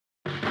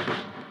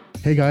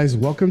Hey guys,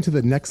 welcome to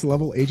the Next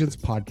Level Agents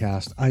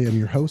podcast. I am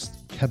your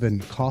host, Kevin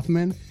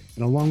Kaufman,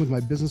 and along with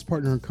my business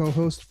partner and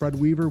co-host, Fred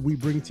Weaver, we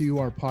bring to you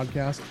our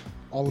podcast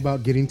all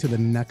about getting to the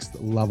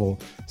next level.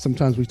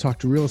 Sometimes we talk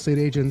to real estate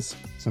agents,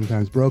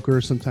 sometimes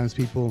brokers, sometimes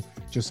people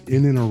just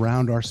in and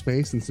around our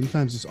space, and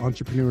sometimes just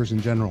entrepreneurs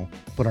in general.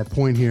 But our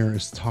point here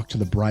is to talk to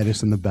the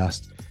brightest and the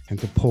best and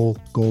to pull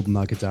gold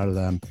nuggets out of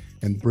them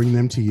and bring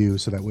them to you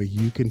so that way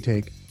you can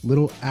take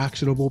little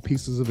actionable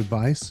pieces of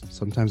advice,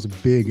 sometimes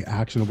big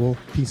actionable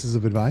pieces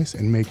of advice,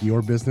 and make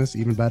your business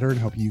even better and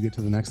help you get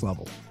to the next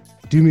level.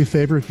 Do me a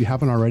favor, if you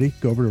haven't already,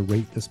 go over to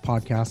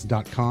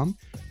ratethispodcast.com,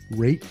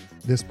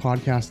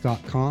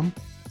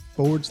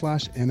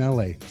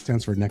 ratethispodcast.com/NLA. It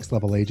stands for Next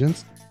Level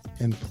Agents.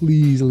 And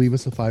please leave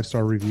us a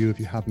 5-star review if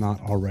you have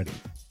not already.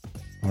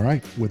 All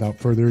right, without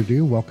further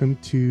ado, welcome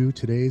to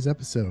today's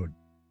episode.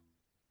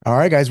 All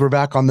right, guys, we're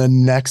back on the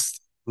Next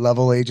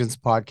Level Agents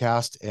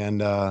podcast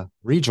and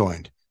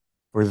rejoined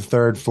for the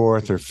third,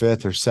 fourth, or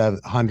fifth, or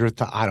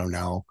 700th. I don't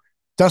know.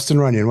 Dustin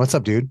Runyon, what's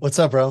up, dude? What's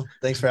up, bro?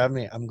 Thanks for having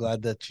me. I'm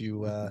glad that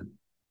you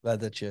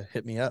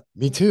hit me up.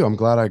 Me too. I'm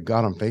glad I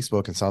got on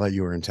Facebook and saw that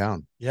you were in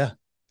town. Yeah,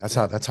 that's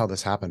how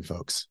this happened,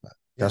 folks. Yeah.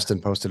 Dustin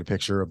posted a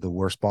picture of the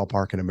worst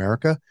ballpark in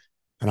America,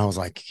 and I was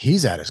like,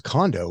 he's at his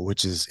condo,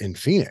 which is in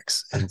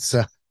Phoenix, and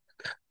so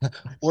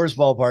worst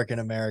ballpark in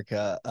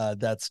America.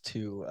 That's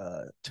to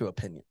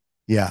opinion.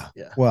 Yeah.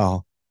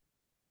 Well.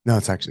 No,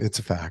 it's a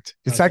fact.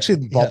 It's okay. Actually,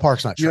 the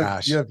ballpark's not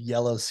trash. You have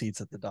yellow seats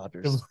at the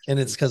Dodgers, and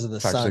it's because of the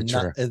sun.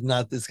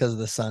 It's because of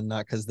the sun,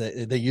 not because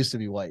they used to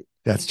be white.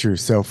 That's true.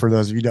 So for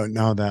those of you who don't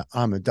know, that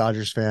I'm a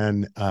Dodgers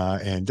fan,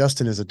 and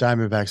Dustin is a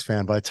Diamondbacks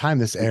fan. By the time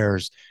this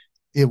airs,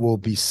 it will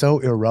be so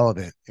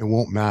irrelevant. It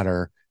won't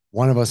matter.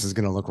 One of us is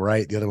going to look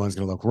right. The other one's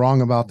going to look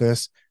wrong about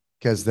this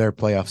because their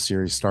playoff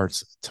series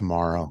starts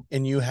tomorrow.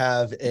 And you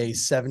have a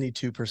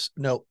 72%.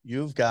 No,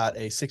 you've got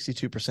a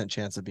 62%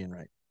 chance of being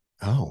right.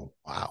 Oh,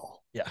 wow.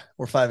 Yeah,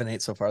 we're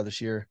 5-8 so far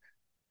this year.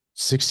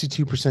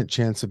 62%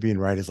 chance of being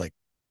right is like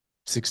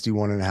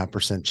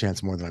 61.5%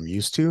 chance more than I'm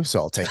used to. So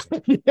I'll take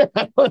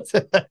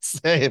it.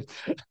 Same.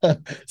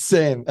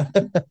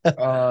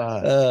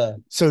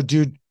 So,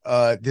 dude,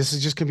 this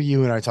is just gonna be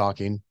you and I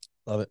talking.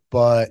 Love it.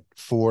 But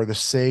for the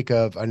sake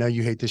of, I know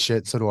you hate this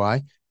shit, so do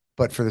I.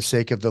 But for the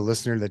sake of the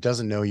listener that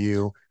doesn't know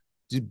you,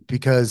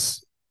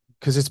 because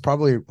it's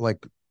probably like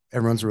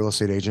everyone's a real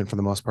estate agent for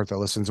the most part that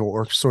listens,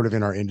 or sort of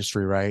in our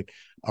industry, right?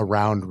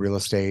 Around real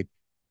estate.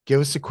 Give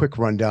us a quick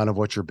rundown of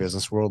what your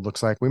business world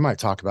looks like. We might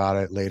talk about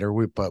it later,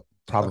 but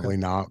probably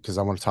not, because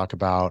I want to talk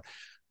about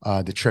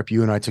the trip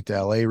you and I took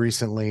to LA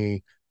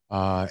recently,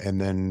 and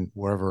then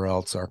wherever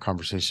else our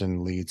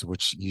conversation leads,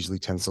 which usually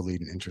tends to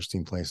lead in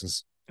interesting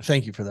places.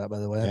 Thank you for that, by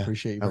the way. I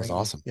appreciate you. That was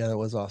awesome. Yeah, that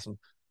was awesome.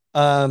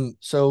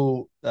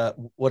 So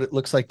what it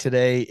looks like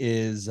today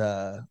is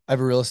I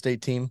have a real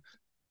estate team.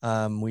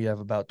 We have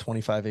about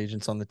 25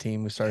 agents on the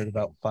team. We started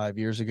about 5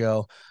 years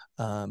ago.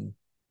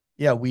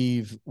 Yeah,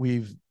 we've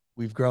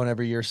grown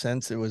every year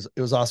since. It was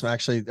awesome.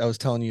 Actually, I was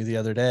telling you the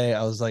other day,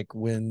 I was like,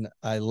 when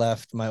I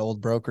left my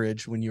old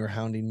brokerage, when you were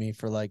hounding me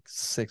for like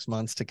 6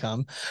 months to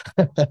come,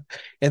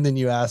 and then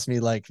you asked me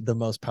like the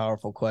most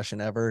powerful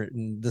question ever.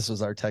 And this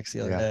was our text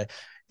the other day,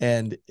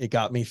 and it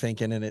got me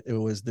thinking, and it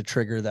was the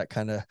trigger that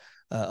kind of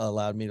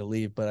allowed me to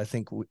leave. But I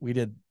think we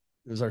did.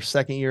 It was our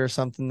second year or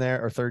something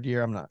there, or third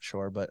year. I'm not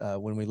sure. But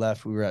when we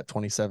left, we were at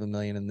 27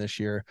 million. And this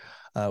year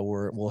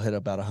we'll hit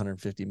about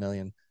 150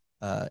 million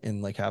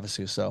in Lake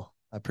Havasu. So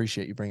I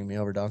appreciate you bringing me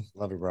over, dog.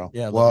 Love you, bro.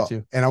 Yeah. Love you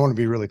too. And I want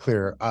to be really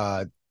clear.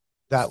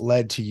 That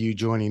led to you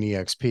joining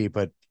EXP,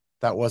 but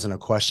that wasn't a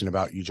question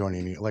about you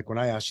joining me. Like when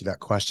I asked you that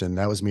question,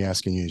 that was me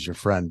asking you as your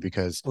friend,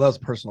 because that was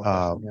a personal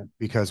question, yeah.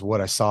 Because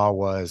what I saw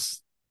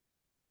was,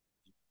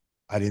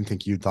 I didn't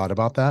think you'd thought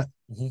about that.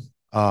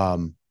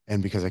 Mm-hmm.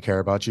 And because I care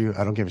about you,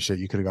 I don't give a shit.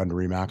 You could have gone to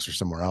Remax or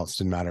somewhere else.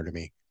 Didn't matter to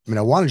me. I mean,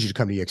 I wanted you to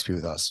come to EXP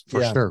with us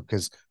for sure,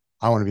 because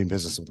I want to be in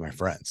business with my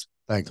friends.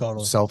 Like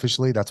totally.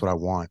 Selfishly, that's what I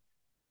want.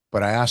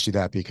 But I asked you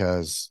that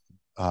because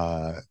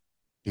I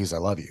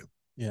love you.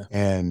 Yeah.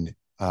 And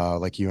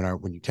like you and I,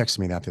 when you texted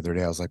me that the other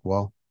day, I was like,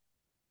 well,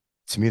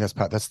 to me,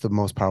 that's the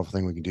most powerful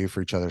thing we can do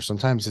for each other.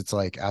 Sometimes it's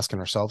like asking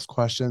ourselves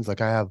questions.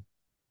 Like I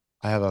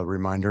have a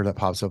reminder that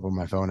pops up on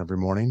my phone every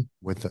morning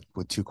with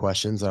 2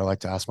 questions that I like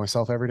to ask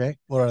myself every day.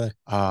 What are they?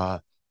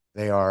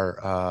 They are,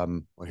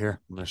 well,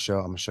 here, I'm going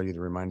to show you the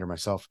reminder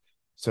myself.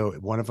 So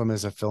one of them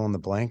is a fill in the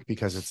blank,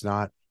 because it's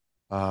not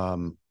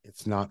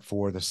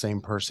for the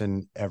same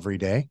person every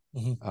day.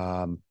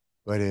 Mm-hmm.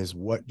 But is,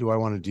 what do I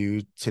want to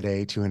do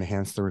today to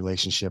enhance the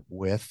relationship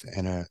with,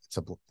 and a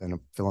fill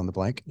in the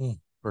blank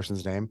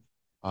person's name.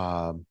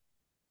 And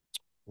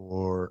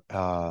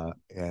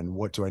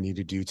what do I need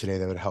to do today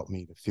that would help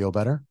me to feel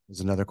better is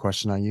another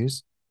question I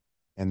use.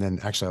 And then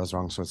actually I was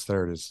wrong. So it's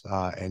third is,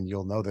 and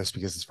you'll know this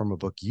because it's from a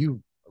book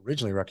you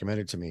originally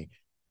recommended to me.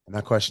 And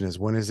that question is,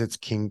 when it's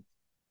king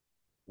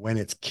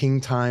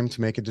time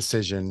to make a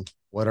decision,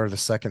 what are the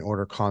second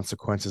order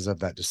consequences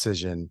of that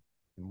decision?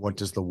 And what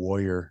does the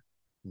warrior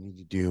need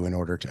to do in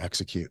order to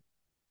execute?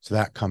 So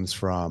that comes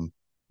from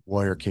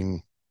Warrior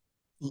King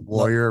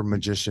Warrior,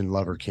 Magician,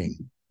 Lover,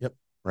 King. Yep.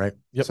 Right.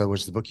 Yep. So,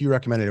 which is the book you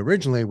recommended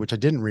originally, which I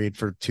didn't read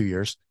for 2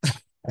 years.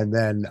 And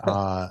then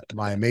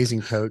my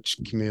amazing coach,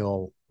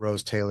 Camille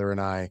Rose Taylor, and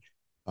I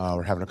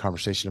were having a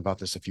conversation about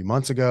this a few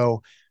months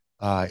ago.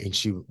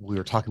 And we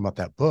were talking about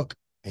that book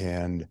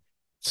and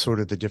sort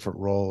of the different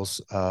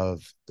roles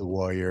of the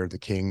warrior, the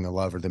king, the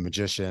lover, the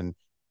magician.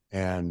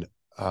 And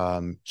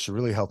she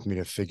really helped me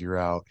to figure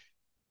out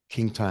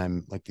king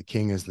time. Like the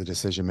king is the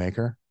decision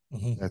maker.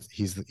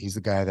 He's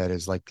the guy that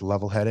is like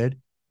level headed,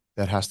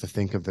 that has to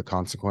think of the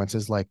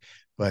consequences. Like,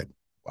 but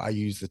I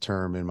use the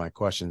term in my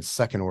questions,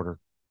 second order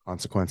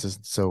consequences.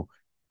 So,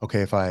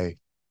 okay, if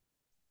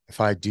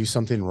I do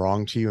something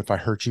wrong to you, if I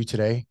hurt you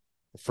today,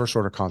 the first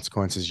order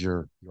consequence is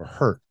you're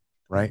hurt,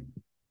 right?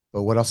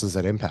 But what else does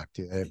that impact?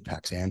 It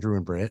impacts Andrew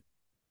and Britt,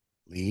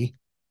 Lee,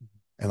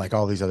 and like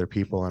all these other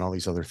people and all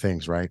these other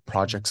things, right?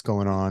 Projects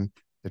going on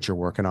that you're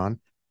working on.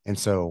 And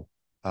so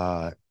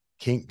the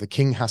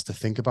king has to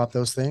think about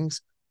those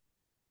things.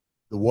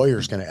 The warrior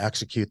is going to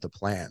execute the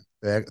plan.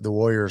 The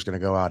warrior is going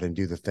to go out and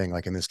do the thing,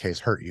 like in this case,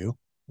 hurt you,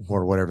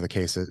 or whatever the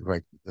case is,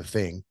 like the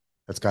thing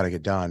that's got to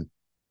get done.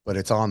 But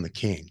it's on the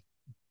king.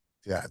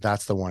 Yeah,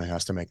 that's the one who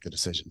has to make the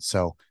decision.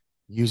 So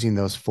using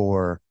those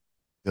four,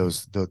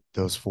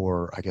 those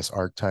four, I guess,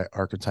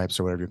 archetypes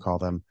or whatever you call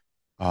them,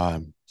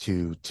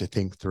 to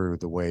think through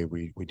the way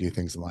we do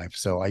things in life.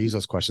 So I use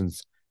those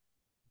questions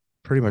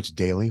pretty much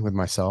daily with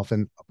myself,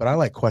 but I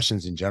like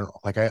questions in general.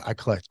 Like I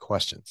collect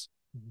questions.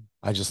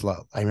 I just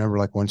love. I remember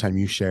like one time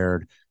you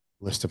shared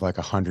a list of like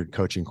 100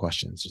 coaching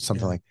questions or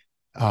something like,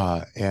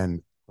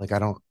 and like I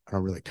don't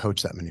really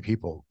coach that many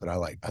people, but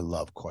I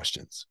love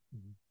questions,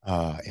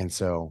 and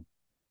so.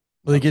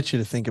 Well, they get you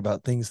to think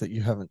about things that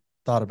you haven't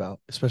thought about,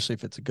 especially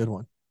if it's a good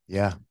one.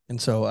 Yeah. And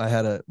so I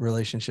had a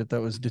relationship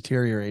that was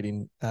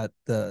deteriorating at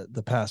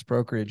the past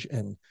brokerage,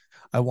 and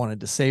I wanted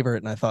to savor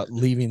it, and I thought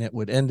leaving it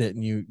would end it.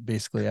 And you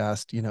basically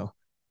asked,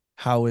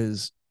 how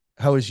is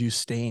you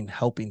staying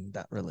helping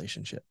that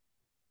relationship?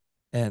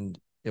 And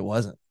it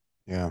wasn't.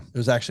 Yeah. It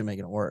was actually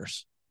making it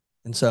worse.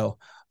 And so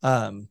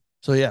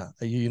yeah,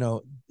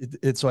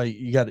 it's why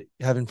you got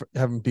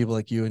having people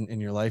like you in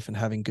your life, and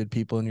having good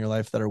people in your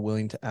life that are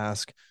willing to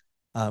ask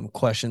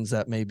questions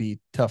that may be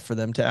tough for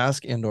them to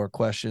ask, and or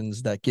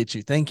questions that get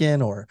you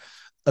thinking, or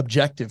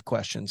objective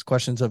questions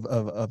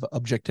of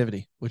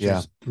objectivity, which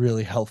is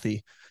really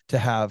healthy to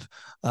have.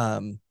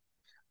 And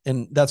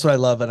that's what I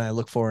love, and I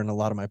look for in a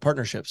lot of my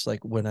partnerships.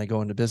 Like when I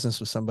go into business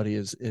with somebody,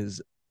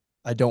 is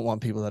I don't want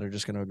people that are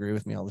just going to agree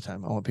with me all the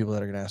time. I want people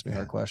that are going to ask me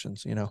hard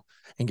questions,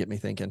 and get me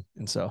thinking.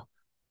 And so,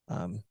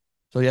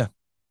 yeah.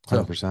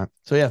 100%.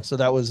 So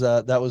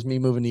that was me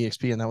moving to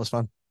EXP, and that was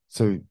fun.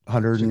 So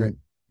 100, you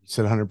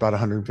said 100, about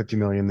 150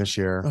 million this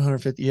year.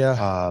 150.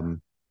 Yeah.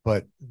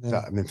 But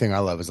the thing I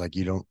love is like,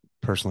 you don't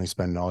personally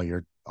spend all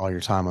your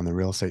time on the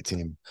real estate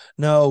team.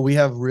 No, we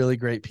have really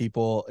great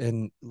people,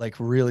 and like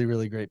really,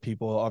 really great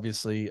people.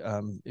 Obviously,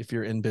 if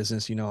you're in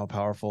business, you know how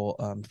powerful,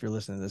 if you're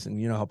listening to this,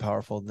 and you know how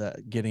powerful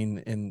that getting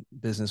in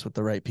business with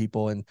the right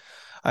people. And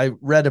I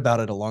read about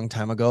it a long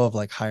time ago of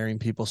like hiring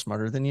people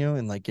smarter than you,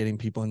 and like getting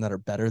people in that are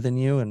better than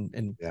you,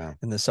 and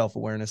the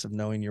self-awareness of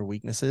knowing your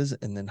weaknesses,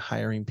 and then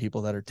hiring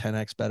people that are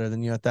 10x better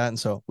than you at that. And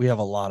so we have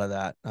a lot of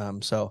that.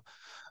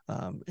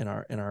 In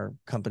our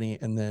company.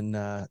 And then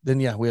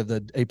we have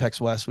the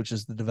Apex West, which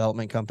is the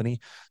development company.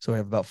 So we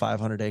have about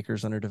 500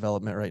 acres under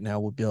development right now.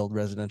 We'll build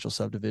residential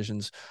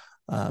subdivisions.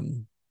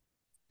 We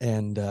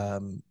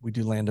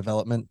do land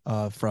development,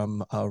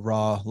 from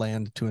raw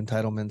land to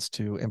entitlements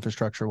to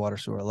infrastructure, water,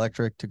 sewer,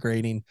 electric, to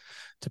grading,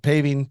 to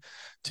paving,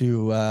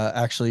 to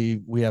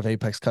actually we have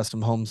Apex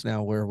Custom Homes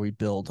now, where we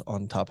build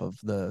on top of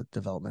the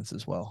developments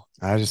as well.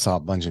 I just saw a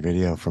bunch of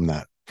video from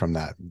that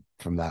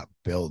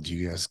build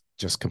you guys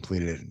just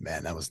completed it.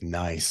 Man, that was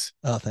nice.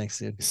 Oh, thanks,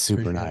 dude.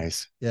 Super Appreciate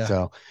nice. It. Yeah.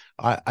 So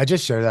I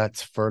just share that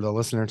for the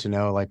listener to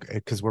know, like,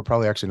 because we're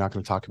probably actually not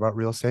going to talk about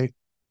real estate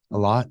a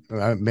lot.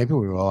 Maybe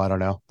we will, I don't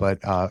know. But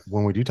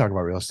when we do talk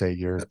about real estate,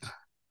 you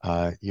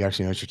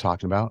actually know what you're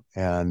talking about.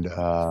 And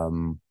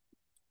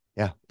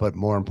but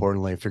more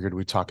importantly, I figured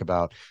we'd talk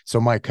about, so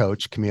my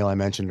coach, Camille, I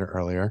mentioned her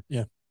earlier.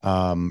 Yeah.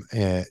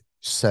 It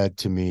said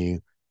to me,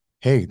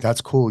 hey,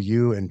 that's cool.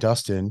 You and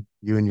Dustin,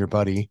 you and your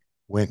buddy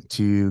went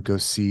to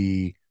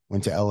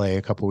LA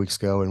a couple weeks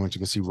ago and went to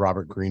go see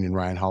Robert Greene and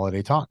Ryan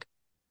Holiday talk.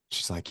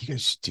 She's like, you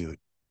guys should do it.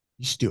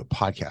 You should do a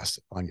podcast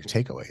on your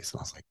takeaways. And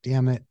I was like,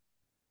 damn it.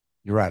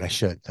 You're right. I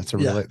should. That's a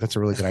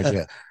really good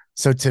idea.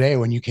 So today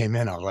when you came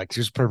in, I was like,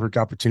 there's a perfect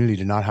opportunity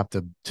to not have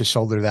to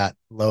shoulder that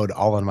load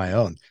all on my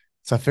own.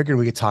 So I figured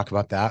we could talk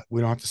about that.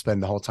 We don't have to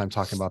spend the whole time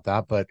talking about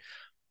that, but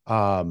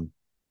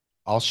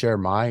I'll share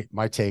my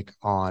take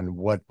on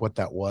what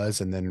that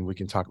was, and then we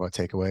can talk about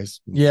takeaways.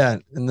 Yeah,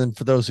 and then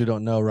for those who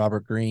don't know,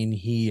 Robert Greene,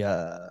 he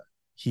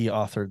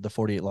authored the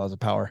 48 Laws of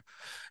Power,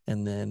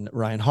 and then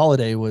Ryan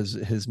Holiday was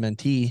his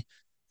mentee,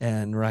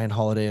 and Ryan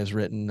Holiday has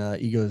written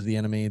 "Ego is the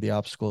Enemy, the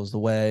Obstacle is the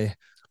Way."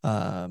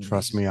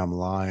 Trust Me, I'm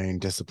Lying,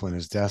 Discipline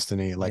is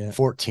Destiny, like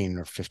 14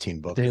 or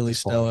 15 books. Daily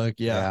Stoic,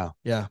 yeah,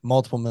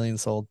 multiple million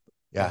sold.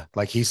 Yeah.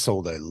 Like he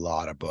sold a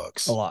lot of A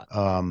books. lot.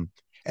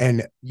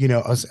 And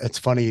it's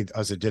funny. I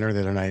was at dinner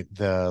the other night.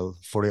 The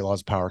 48 Laws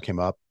of Power came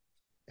up,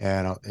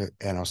 and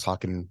I was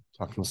talking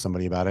with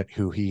somebody about it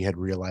who he had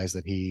realized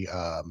that he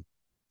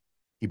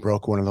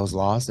broke one of those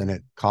laws and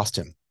it cost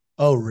him.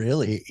 Oh,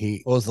 really?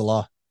 He What was the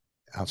law?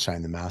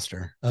 outshined the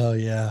master. Oh,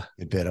 yeah.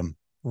 It bit him.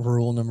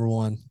 Rule number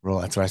one.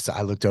 Rule. That's what I said.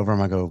 I looked over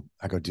him. I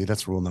go, dude,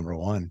 that's rule number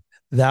one.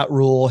 That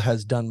rule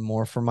has done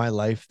more for my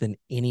life than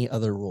any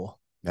other rule.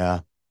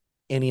 Yeah.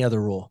 Any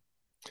other rule.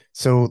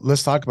 So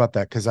let's talk about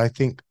that because I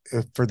think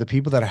for the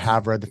people that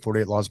have read the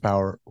 48 Laws of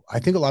Power, I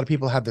think a lot of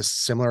people have this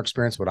similar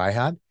experience what I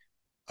had,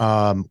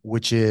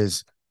 which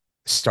is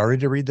started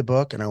to read the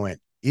book and I went,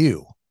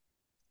 ew,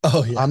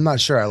 Oh, yeah. I'm not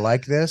sure I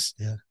like this.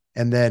 Yeah.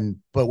 And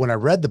then, but when I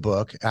read the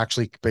book,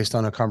 actually based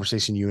on a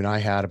conversation you and I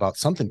had about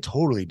something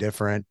totally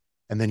different,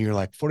 and then you're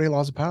like 48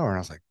 Laws of Power. And I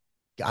was like,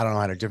 I don't know,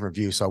 I had a different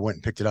view. So I went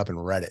and picked it up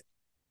and read it.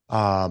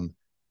 Um,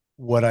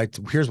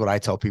 here's what I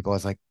tell people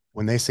is like,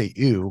 when they say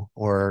ew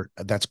or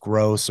that's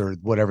gross or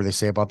whatever they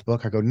say about the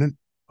book, I go,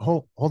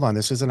 hold on,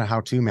 this isn't a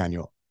how-to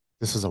manual.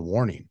 This is a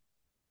warning.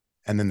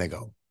 And then they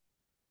go,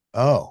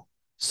 oh,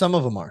 Some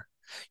of them are.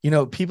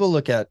 People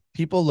look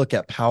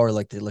at power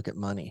like they look at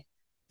money.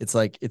 It's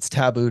like it's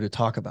taboo to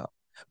talk about.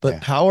 But yeah,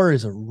 power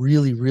is a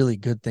really, really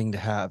good thing to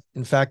have.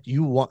 In fact,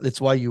 it's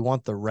why you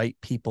want the right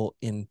people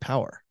in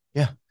power.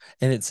 yeah,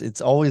 And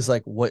it's always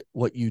like what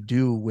you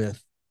do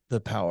with the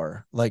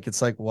power. Like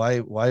it's like why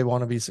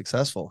want to be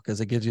successful?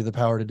 Because it gives you the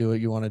power to do what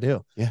you want to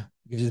do. yeah,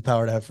 It gives you the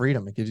power to have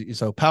freedom. It gives you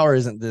so power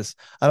isn't this.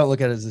 I don't look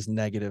at it as this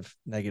negative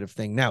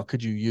thing. Now,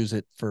 could you use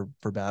it for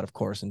bad, of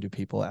course, and do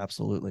people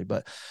absolutely?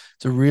 But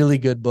it's a really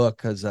good book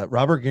because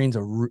Robert Greene's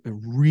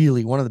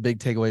really one of the big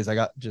takeaways I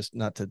got. Just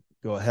not to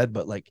go ahead,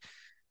 but like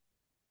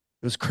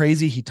it was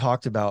crazy. He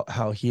talked about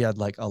how he had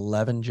like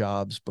 11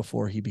 jobs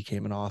before he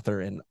became an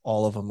author, and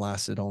all of them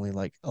lasted only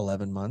like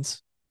 11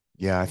 months.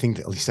 yeah. I think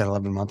at least that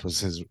 11 months was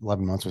his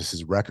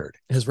record.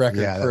 His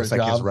record Yeah, that for a was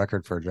like his job.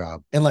 record for a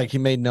job. And like he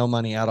made no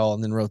money at all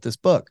and then wrote this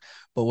book.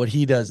 But what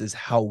he does is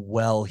how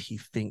well he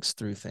thinks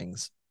through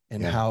things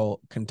and Yeah, how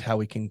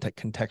we can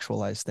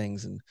contextualize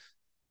things and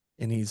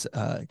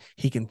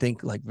he can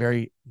think like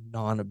very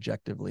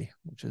non-objectively,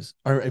 which is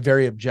or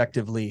very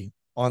objectively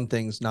on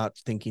things, not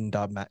thinking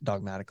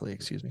dogmatically,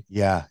 excuse me.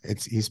 yeah.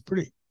 He's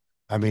pretty.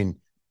 I mean,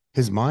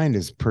 his mind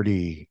is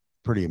pretty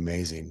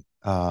amazing.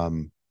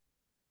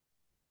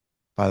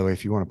 By the way,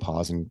 if you want to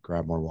pause and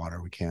grab more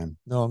water, we can.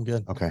 No, I'm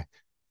good. Okay.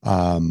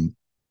 Um,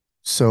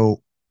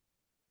 so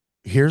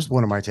here's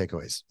one of my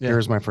takeaways. Yeah.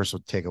 Here's my first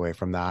takeaway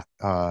from that.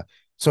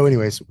 So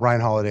anyways,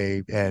 Ryan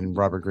Holiday and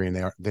Robert Greene,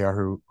 they are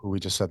who we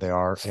just said they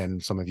are.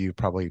 And some of you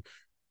probably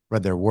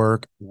read their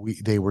work.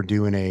 They were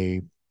doing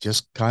a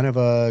just kind of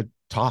a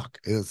talk.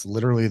 It's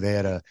literally they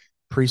had a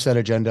preset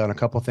agenda on a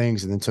couple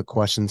things and then took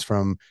questions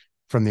from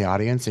the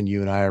audience. And you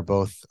and I are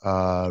both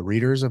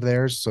readers of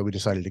theirs. So we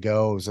decided to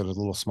go. It was at a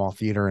little small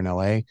theater in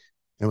LA.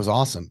 It was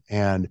awesome.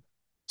 And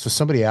so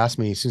somebody asked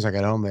me as soon as I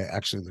got home, they're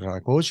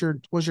like, what was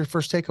your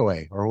first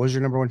takeaway? Or what was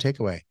your number one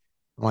takeaway?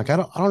 I'm like, I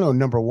don't know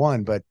number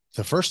one, but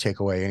the first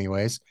takeaway,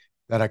 anyways,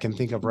 that I can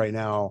think of right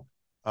now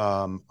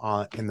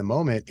in the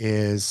moment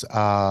is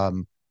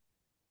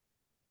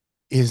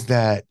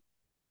that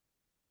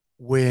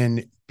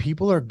when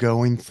people are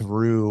going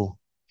through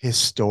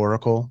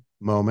historical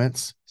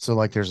moments, so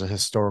like there's a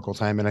historical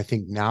time, and I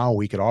think now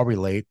we could all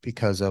relate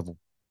because of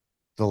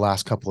the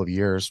last couple of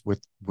years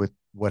with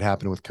what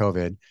happened with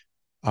COVID.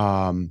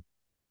 Um,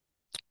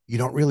 you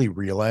don't really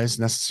realize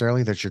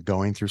necessarily that you're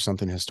going through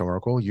something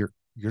historical. You're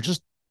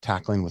just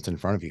tackling what's in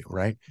front of you,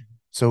 right?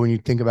 So when you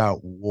think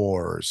about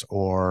wars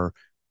or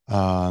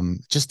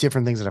just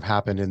different things that have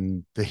happened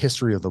in the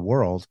history of the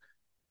world,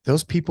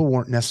 those people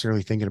weren't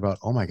necessarily thinking about,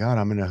 oh my God,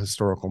 I'm in a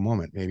historical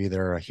moment. Maybe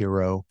they're a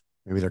hero.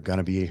 Maybe they're going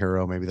to be a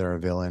hero. Maybe they're a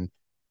villain.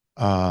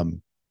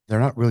 Um, they're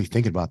not really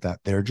thinking about that.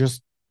 They're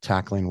just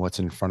tackling what's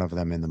in front of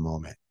them in the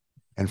moment.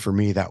 And for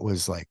me, that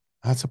was like,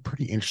 that's a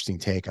pretty interesting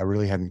take. I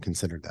really hadn't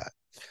considered that.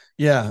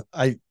 Yeah.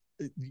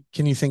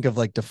 Can you think of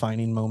like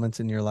defining moments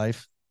in your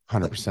life?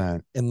 Like,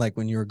 100%. and like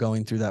when you were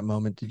going through that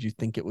moment, did you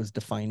think it was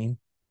defining?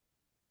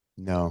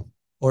 No.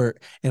 Or,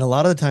 and a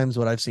lot of the times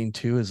what I've seen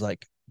too is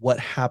like what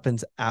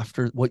happens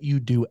after what you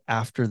do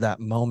after that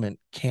moment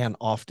can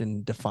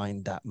often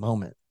define that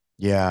moment.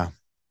 Yeah.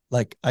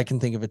 Like I can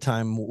think of a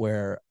time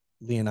where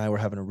Lee and I were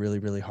having a really,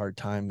 really hard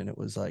time. And it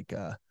was like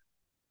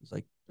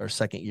our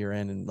second year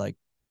in and like,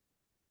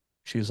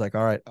 she was like,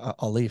 all right,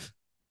 I'll leave.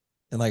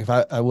 And like, if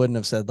I wouldn't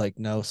have said like,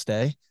 no,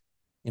 stay,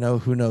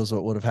 who knows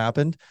what would have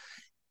happened.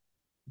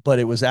 But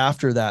it was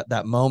after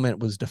that moment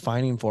was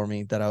defining for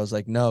me that I was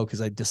like, no, because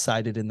I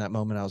decided in that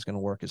moment I was going to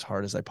work as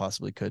hard as I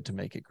possibly could to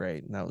make it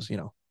great. And that was,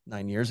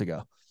 9 years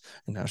ago.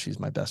 And now she's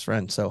my best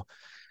friend. So,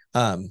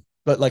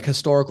 but like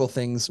historical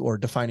things or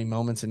defining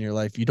moments in your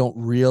life, you don't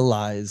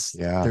realize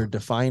Yeah. they're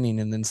defining.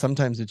 And then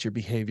sometimes it's your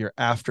behavior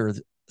after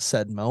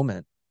said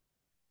moment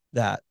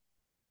that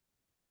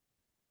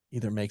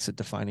either makes it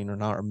defining or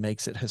not, or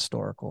makes it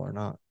historical or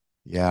not.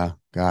 Yeah.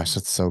 Gosh,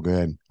 that's so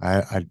good.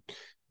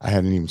 I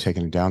hadn't even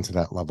taken it down to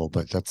that level,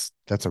 but that's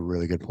a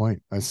really good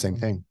point. That's the same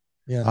thing.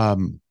 Yeah.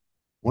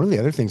 One of the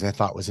other things I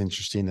thought was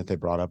interesting that they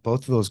brought up,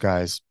 both of those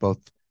guys, both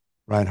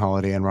Ryan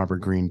Holiday and Robert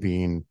Greene,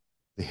 being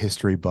the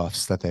history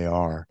buffs that they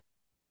are,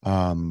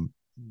 um,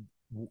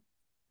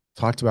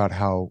 talked about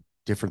how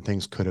different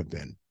things could have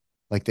been.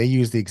 Like they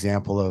used the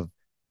example of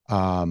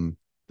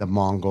the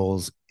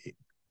Mongols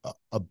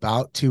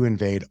about to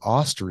invade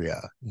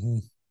Austria. Mm-hmm.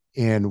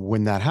 And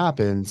when that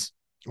happens,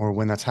 or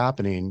when that's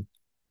happening,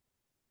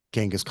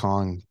 Genghis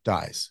Khan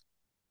dies.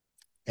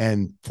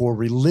 And for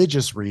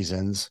religious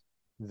reasons,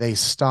 they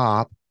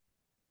stop,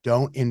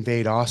 don't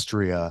invade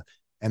Austria,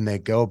 and they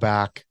go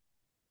back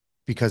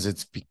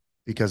because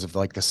because of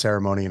like the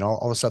ceremony and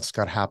all the stuff that's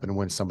got to happen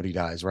when somebody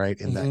dies, right?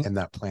 In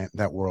that plant,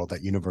 that world,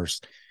 that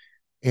universe.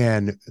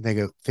 And they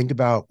go, think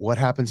about what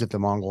happens if the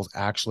Mongols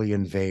actually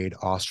invade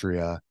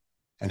Austria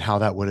and how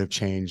that would have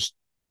changed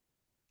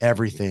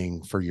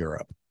everything for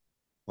Europe.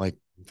 Like,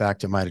 in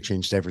fact, it might have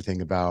changed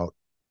everything about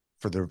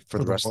for the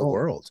rest of the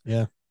world.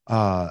 Yeah.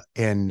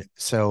 And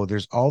so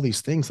there's all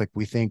these things, like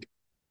we think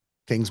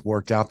things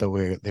worked out the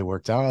way they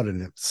worked out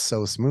and it's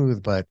so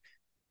smooth, but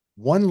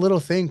one little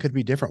thing could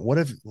be different. What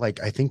if,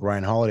 like, I think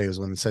Ryan Holiday was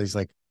one that said, he's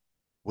like,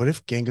 what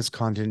if Genghis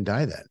Khan didn't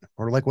die then?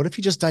 Or like, what if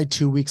he just died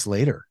 2 weeks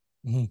later?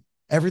 Mm-hmm.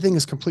 Everything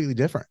is completely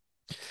different.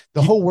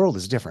 The whole world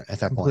is different at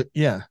that point.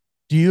 Yeah.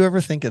 Do you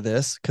ever think of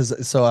this?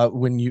 Because so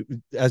when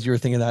as you were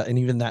thinking that, and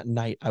even that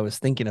night, I was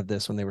thinking of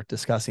this when they were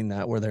discussing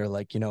that, where they're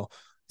like,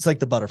 it's like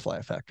the butterfly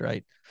effect,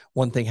 right?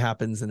 One thing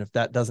happens, and if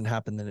that doesn't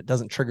happen, then it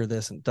doesn't trigger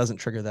this, and it doesn't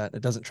trigger that, and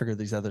it doesn't trigger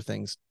these other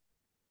things.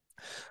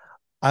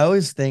 I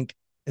always think,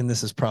 and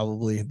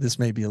this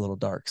may be a little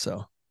dark,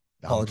 so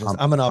apologize.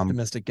 I'm an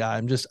optimistic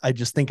guy. I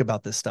just think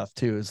about this stuff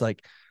too. It's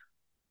like,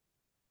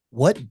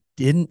 what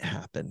didn't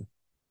happen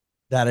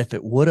that if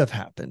it would have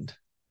happened,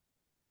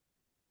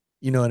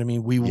 you know what I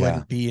mean? We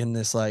wouldn't be in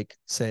this, like,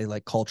 say,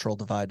 like cultural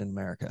divide in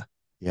America.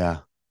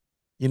 Yeah.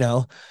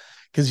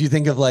 Because you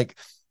think of like,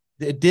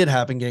 it did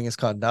happen. Genghis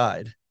Khan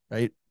died,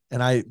 right?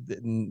 And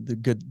the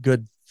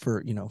good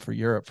for, for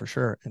Europe for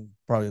sure. And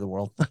probably the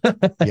world,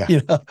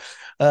 Yeah.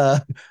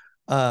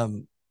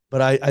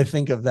 But I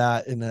think of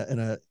that in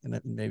a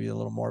maybe a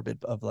little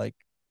morbid of like,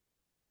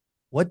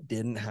 what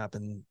didn't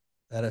happen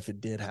that if it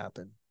did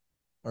happen,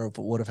 or if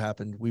it would have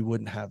happened, we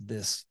wouldn't have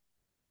this,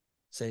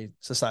 say,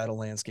 societal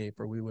landscape,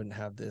 or we wouldn't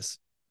have this,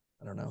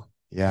 I don't know,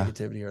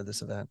 negativity or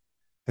this event.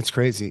 It's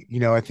crazy.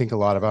 I think a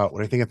lot about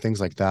when I think of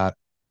things like that,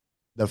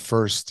 the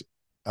first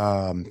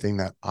thing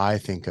that I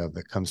think of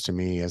that comes to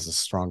me as the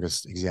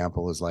strongest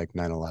example is like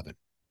 9/11.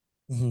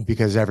 Mm-hmm.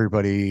 Because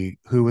everybody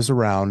who was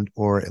around,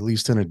 or at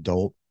least an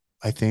adult,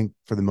 I think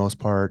for the most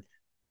part,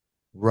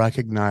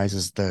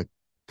 recognizes the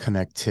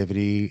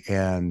connectivity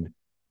and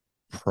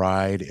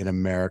pride in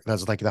America.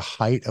 That's like the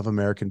height of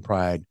American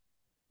pride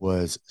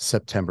was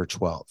September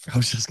 12th. I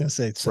was just going to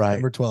say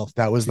September 12th.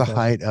 That was the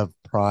height of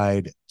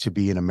pride to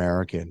be an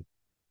American.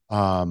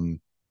 And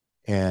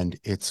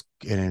it's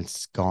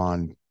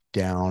gone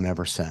down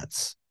ever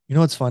since. You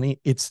know what's funny?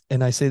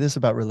 And I say this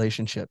about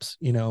relationships,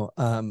 Lee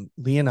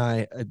and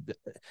I,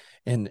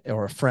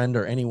 or a friend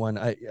or anyone,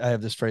 I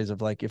have this phrase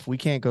of like, if we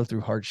can't go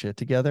through hard shit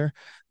together,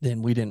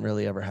 then we didn't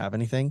really ever have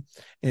anything.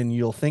 And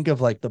you'll think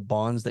of like the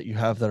bonds that you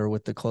have that are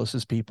with the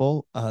closest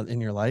people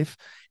in your life.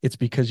 It's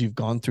because you've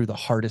gone through the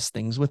hardest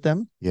things with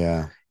them.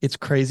 Yeah. It's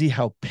crazy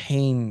how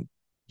pain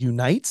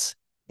unites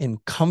and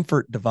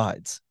comfort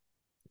divides.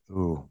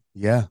 Ooh,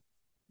 yeah.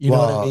 You know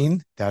what I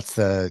mean? That's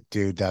the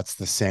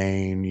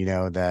saying,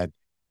 that,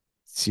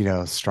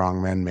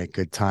 strong men make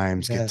good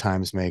times, good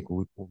times make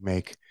what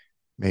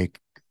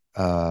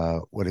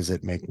is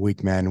it? Make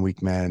weak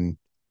men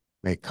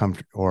make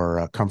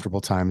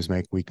comfortable times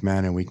make weak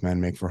men, and weak men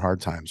make for hard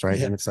times. Right.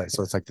 Yeah. And it's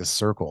like this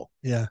circle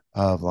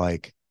of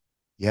like,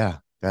 yeah,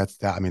 that's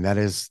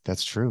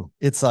true.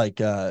 It's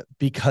like,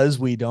 because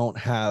we don't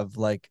have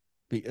like,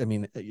 I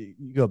mean,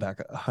 you go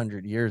back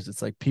 100 years,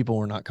 it's like people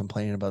were not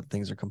complaining about the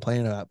things they're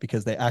complaining about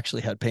because they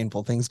actually had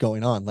painful things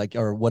going on, like,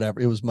 or whatever.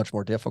 It was much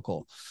more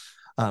difficult.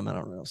 I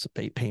don't know,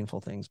 painful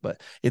things,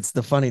 but it's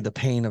the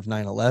pain of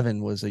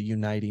 9/11 was a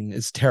uniting,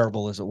 as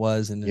terrible as it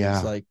was. And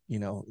it's like,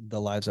 the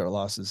lives that are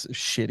lost, as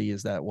shitty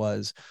as that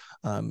was.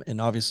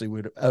 And obviously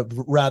we'd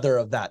rather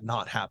of that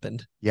not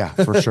happened. Yeah,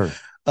 for sure.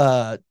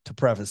 To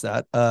preface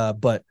that,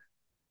 but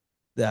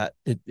that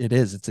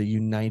it's a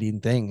uniting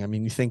thing. I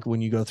mean, you think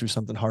when you go through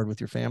something hard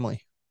with your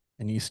family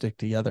and you stick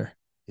together,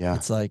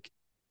 it's like,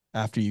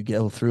 after you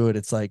go through it,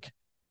 it's like,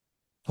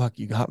 fuck,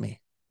 you got me.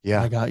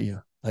 Yeah. I got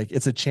you. Like,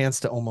 it's a chance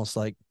to almost,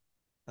 like,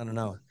 I don't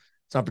know,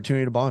 it's an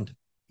opportunity to bond.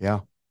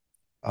 Yeah.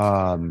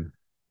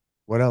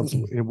 What else?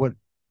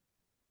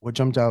 What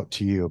jumped out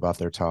to you about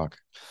their talk?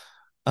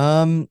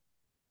 I'm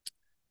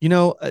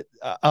going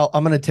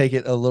to take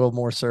it a little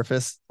more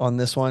surface on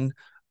this one,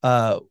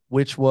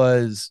 which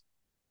was,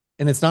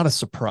 and it's not a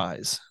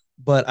surprise,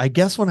 but I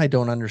guess when I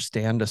don't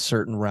understand a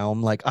certain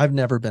realm, like I've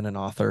never been an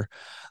author.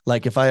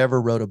 Like if I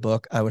ever wrote a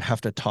book, I would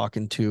have to talk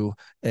into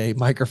a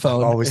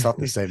microphone. I've always thought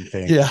the same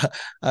thing. Yeah,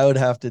 I would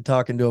have to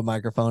talk into a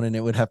microphone, and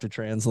it would have to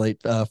translate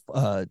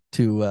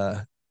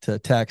to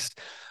text,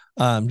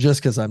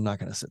 just because I'm not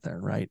going to sit there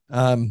and write.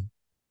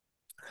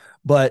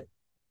 But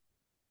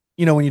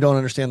when you don't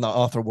understand the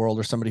author world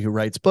or somebody who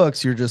writes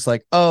books, you're just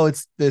like, oh,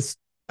 it's this.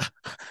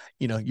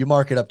 You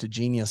mark it up to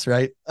genius,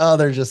 right? Oh,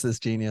 they're just this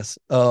genius.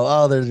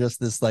 Oh, they're just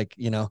this, like,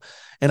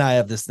 and I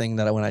have this thing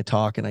that when I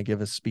talk and I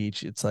give a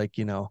speech, it's like,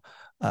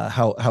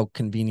 how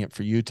convenient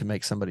for you to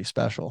make somebody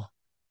special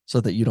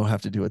so that you don't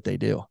have to do what they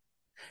do.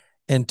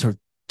 And to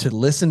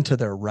listen to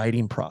their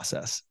writing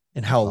process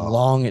and how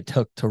long it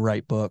took to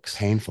write books.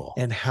 Painful.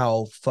 And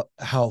how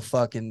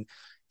fucking,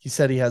 he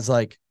said he has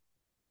like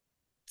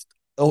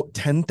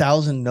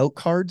 10,000 note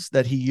cards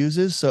that he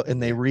uses. So,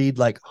 and they read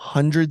like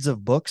hundreds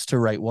of books to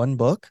write one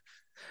book.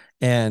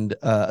 And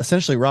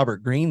essentially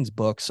Robert Greene's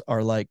books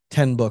are like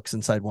 10 books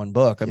inside one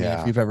book. I mean,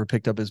 if you've ever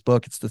picked up his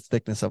book, it's the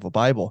thickness of a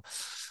Bible.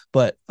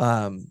 But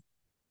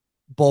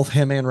both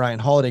him and Ryan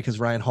Holiday, because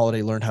Ryan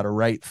Holiday learned how to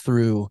write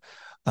through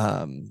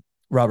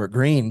Robert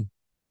Greene,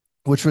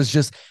 which was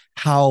just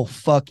how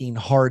fucking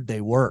hard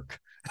they work.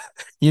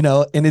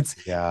 And it's,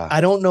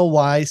 I don't know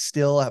why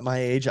still at my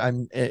age,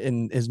 I'm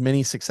in as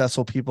many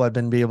successful people I've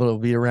been able to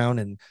be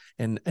around,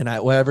 and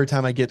every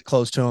time I get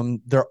close to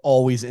them, they're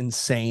always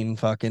insane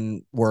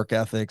fucking work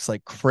ethics,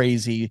 like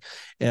crazy,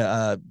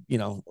 and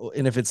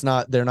if it's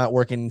not, they're not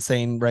working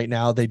insane right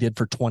now, they did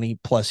for 20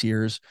 plus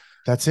years.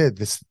 That's it.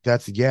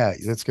 That's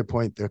a good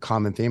point. The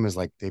common theme is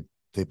like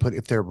they put,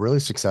 if they're really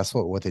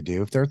successful at what they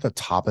do, if they're at the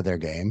top of their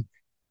game,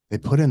 they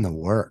put in the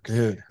work.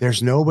 Dude.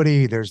 There's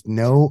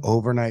no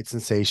overnight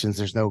sensations.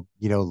 There's no,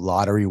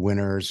 lottery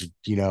winners,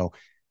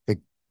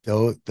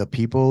 the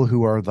people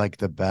who are like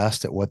the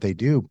best at what they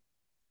do,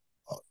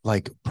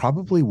 like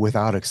probably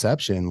without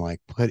exception, like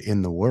put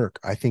in the work.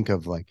 I think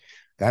of like,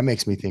 that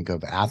makes me think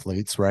of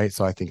athletes, right?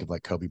 So I think of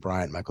like Kobe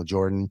Bryant, Michael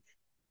Jordan,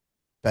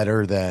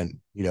 better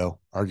than,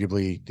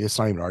 arguably, it's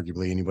not even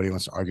arguably, anybody who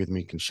wants to argue with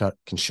me can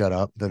shut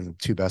up. They're the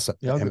two best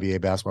NBA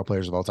basketball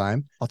players of all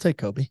time. I'll take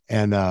Kobe.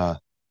 And,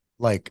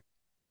 like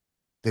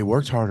they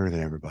worked harder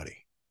than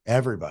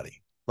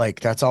everybody. Like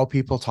that's all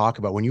people talk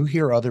about. When you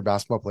hear other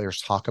basketball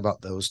players talk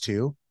about those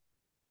two,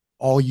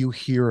 all you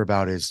hear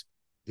about is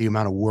the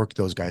amount of work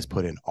those guys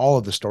put in. All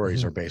of the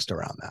stories are based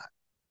around that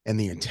and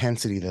the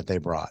intensity that they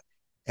brought.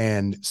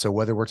 And so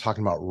whether we're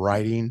talking about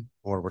writing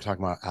or we're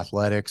talking about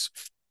athletics,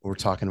 or we're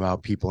talking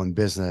about people in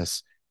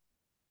business,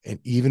 and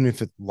even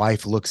if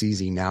life looks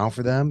easy now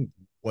for them,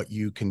 what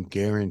you can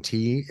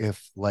guarantee,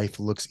 if life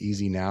looks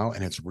easy now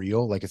and it's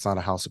real, like it's not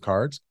a house of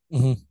cards,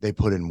 they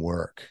put in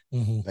work.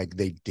 Like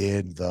they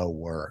did the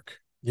work.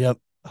 Yep.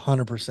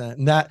 100%.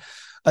 And that,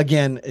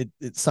 again,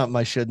 it's something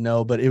I should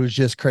know, but it was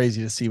just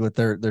crazy to see what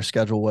their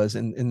schedule was.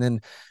 And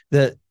then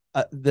the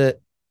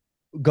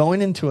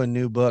going into a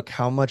new book,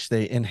 how much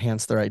they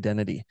enhance their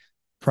identity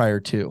prior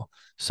to.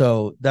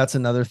 So that's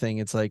another thing.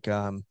 It's like,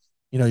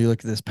 you look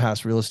at this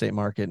past real estate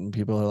market and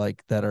people are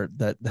like that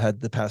had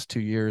the past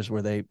 2 years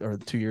or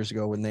 2 years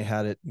ago when they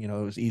had it, it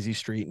was easy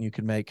street and you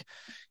could make,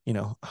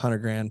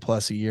 $100,000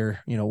 plus a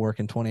year,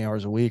 working 20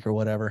 hours a week or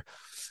whatever.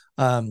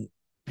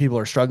 People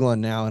are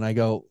struggling now. And I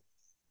go,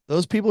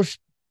 those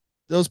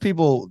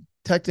people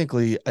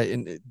technically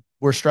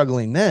were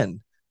struggling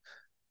then.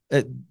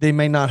 They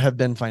may not have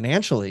been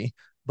financially,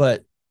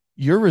 but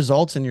your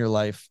results in your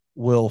life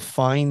will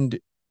find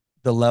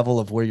the level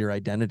of where your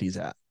identity's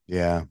at.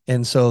 Yeah.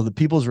 And so the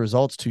people's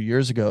results 2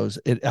 years ago,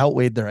 it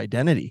outweighed their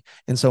identity.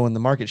 And so when the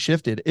market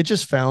shifted, it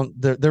just found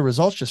their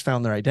results just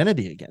found their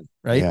identity again.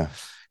 Right. Yeah.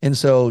 And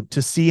so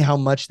to see how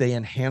much they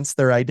enhance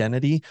their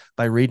identity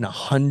by reading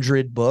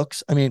 100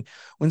 books. I mean,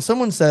 when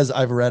someone says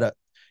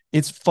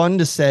it's fun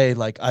to say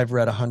like, I've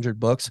read 100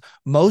 books.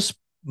 Most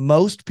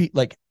people,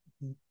 like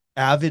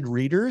avid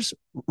readers,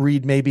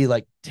 read maybe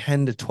like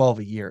 10 to 12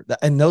 a year.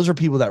 And those are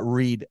people that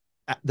read,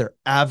 they're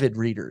avid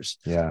readers.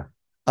 Yeah.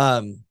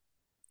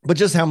 But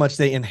just how much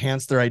they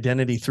enhance their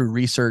identity through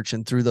research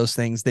and through those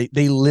things, they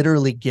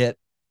literally get,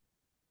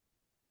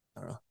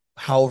 I don't know,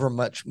 however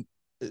much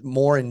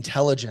more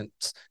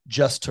intelligence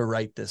just to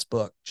write this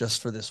book,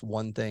 just for this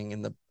one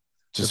thing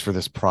for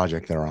this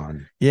project they're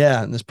on.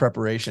 Yeah. And this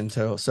preparation.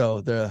 So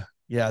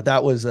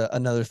that was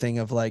another thing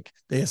of like,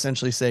 they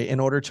essentially say, in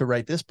order to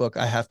write this book,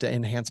 I have to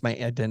enhance my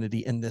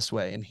identity in this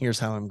way. And here's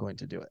how I'm going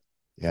to do it.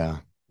 Yeah,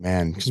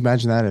 man. Just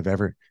imagine that if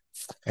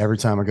every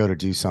time I go to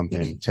do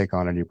something, take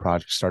on a new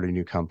project, start a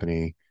new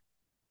company,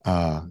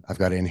 I've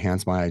got to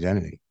enhance my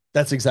identity.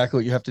 That's exactly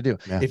what you have to do.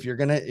 Yeah. If you're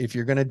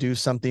going to do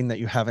something that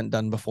you haven't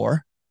done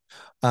before,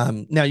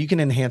 now you can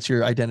enhance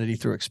your identity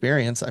through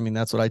experience. I mean,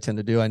 that's what I tend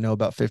to do. I know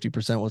about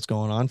 50% what's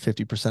going on,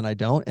 50% I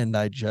don't, and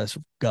I just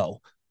go.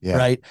 Yeah.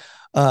 Right.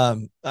 I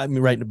mean,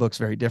 writing a book's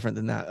very different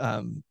than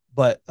that.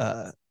 But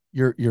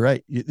you're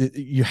right.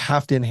 You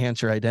have to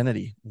enhance your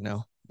identity.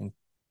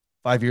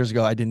 5 years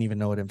ago, I didn't even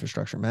know what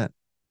infrastructure meant.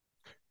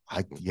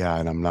 Yeah,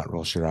 and I'm not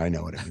real sure I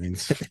know what it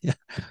means. Yeah.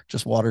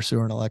 Just water,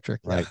 sewer, and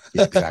electric. Right.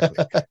 Yeah,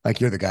 exactly.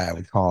 Like you're the guy I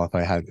would call if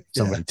I had Yeah.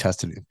 somebody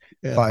tested it.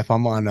 Yeah. If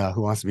I'm on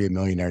Who Wants to Be a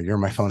Millionaire, you're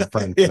my phone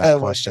friend for Yeah. that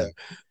question.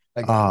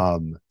 I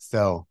got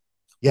So What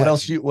yeah,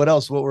 else what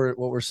else? What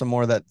were some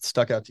more that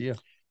stuck out to you?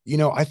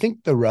 I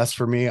think the rest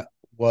for me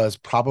was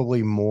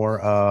probably more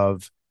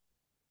of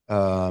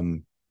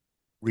um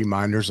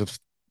reminders of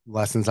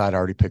lessons I'd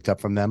already picked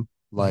up from them.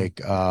 Mhm. Like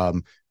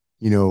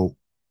you know,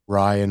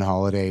 Ryan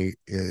Holiday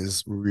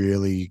is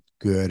really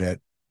good at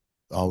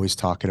always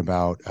talking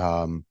about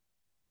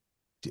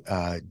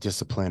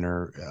discipline,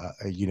 or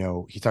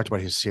he talked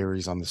about his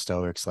series on the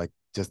Stoics, like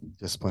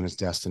discipline is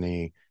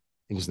destiny.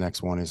 I think his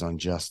next one is on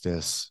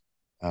justice.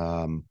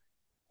 um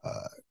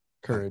uh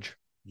Courage.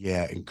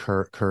 yeah, and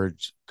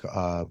courage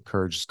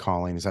is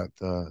calling, is that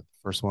the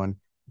first one?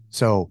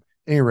 So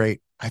at any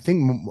rate, I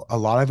think a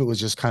lot of it was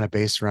just kind of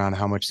based around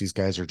how much these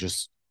guys are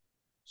just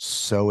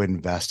so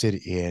invested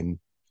in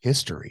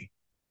history.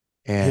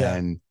 Yeah.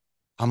 And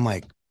I'm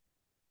like,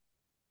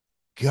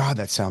 God,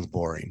 that sounds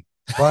boring.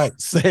 But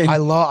Same.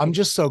 I'm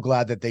just so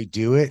glad that they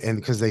do it, and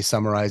because they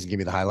summarize and give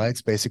me the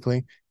highlights,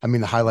 basically. I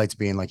mean, the highlights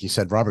being, like you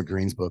said, Robert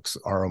Greene's books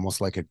are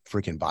almost like a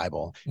freaking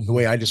Bible. The Mhm.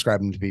 way I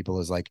describe them to people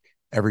is like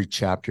every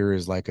chapter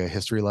is like a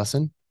history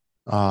lesson.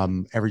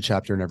 Every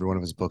chapter in every one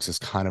of his books is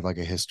kind of like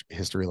a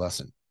history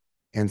lesson.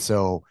 And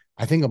so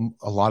I think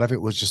a lot of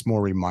it was just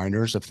more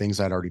reminders of things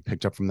I'd already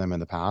picked up from them in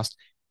the past.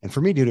 And for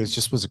me, dude, it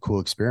just was a cool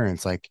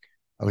experience. Like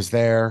I was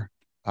there.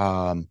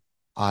 Um,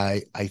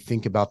 I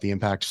think about the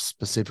impact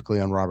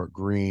specifically on Robert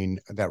Greene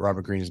that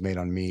Robert Greene has made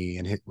on me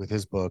and with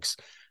his books.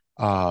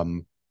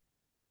 Um,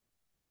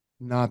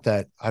 Not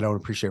that I don't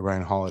appreciate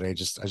Ryan Holiday, I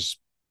just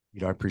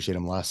I appreciate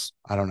him less.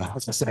 I don't know how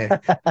to say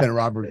it, than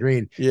Robert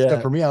Greene. So Yeah.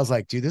 for me, I was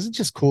like, dude, this is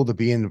just cool to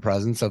be in the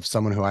presence of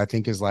someone who I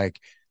think is like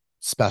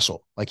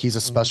special. Like he's a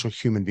Mhm. special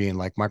human being.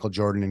 Like Michael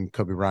Jordan and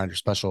Kobe Bryant are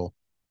special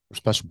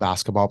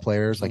basketball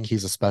players. Like Mhm.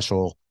 he's a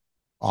special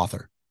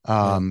author.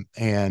 Yeah.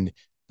 And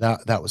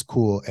that was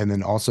cool. And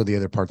then also the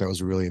other part that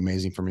was really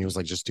amazing for me was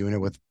like just doing it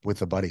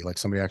with a buddy, like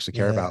somebody I actually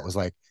care Yeah. about. Was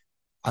like,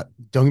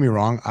 don't get me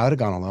wrong, I would have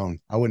gone alone.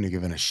 I wouldn't have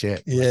given a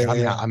shit. Like Yeah.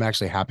 Yeah. I'm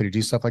actually happy to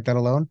do stuff like that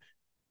alone,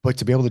 but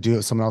to be able to do it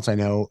with someone else I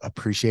know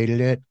appreciated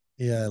it.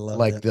 Yeah. I loved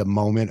Like it. the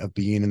moment of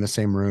being in the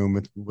same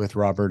room with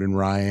Robert and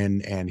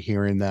Ryan and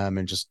hearing them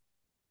and just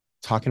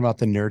talking about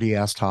the nerdy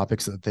ass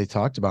topics that they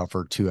talked about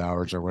for 2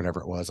 hours or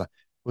whatever it was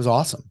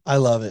awesome. I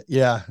love it.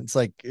 Yeah, it's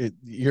like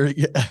you're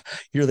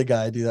the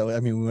guy I do that with.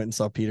 I mean, we went and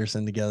saw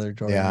Peterson together,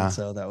 Jordan, Yeah.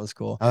 so that was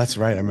cool. Oh, that's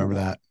right. I remember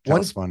that. That One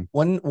was fun.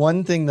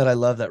 one thing that I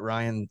love that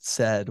Ryan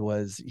said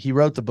was he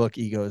wrote the book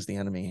Ego is the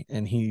Enemy,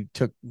 and he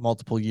took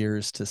multiple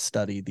years to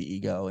study the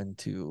ego and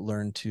to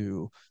learn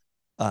to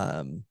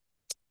um,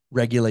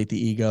 regulate the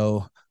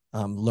ego,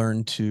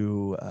 learn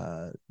to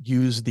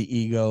use the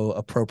ego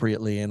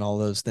appropriately and all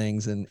those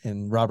things.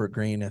 And Robert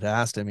Greene had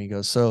asked him, he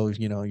goes, so,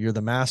 you're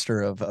the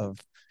master of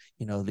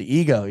the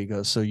ego. He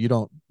goes, so you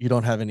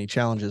don't have any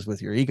challenges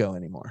with your ego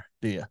anymore,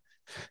 do you?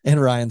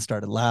 And Ryan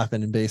started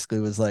laughing and basically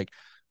was like,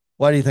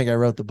 why do you think I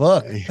wrote the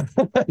book? He's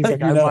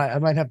like, I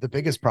might have the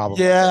biggest problem.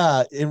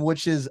 Yeah. And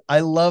which is, I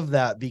love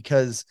that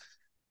because,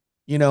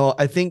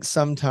 I think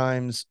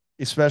sometimes,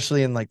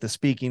 especially in like the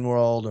speaking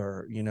world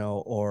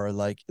or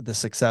like the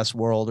success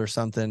world or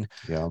something,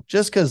 Yeah.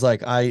 just because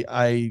like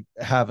I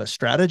have a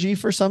strategy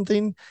for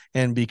something,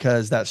 and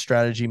because that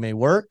strategy may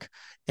work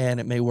and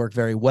it may work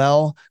very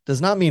well, does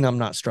not mean I'm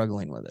not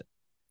struggling with it.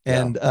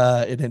 Yeah. And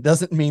it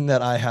doesn't mean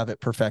that I have it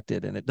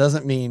perfected, and it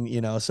doesn't mean,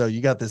 so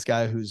you got this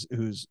guy who's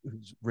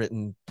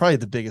written probably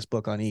the biggest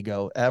book on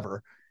ego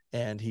ever,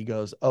 and he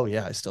goes, oh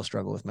yeah, I still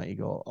struggle with my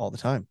ego all the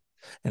time,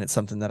 and it's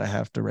something that I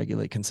have to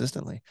regulate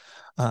consistently.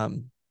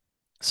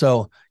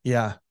 So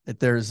yeah,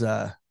 there's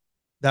that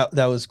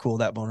was cool.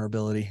 That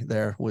vulnerability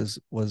there was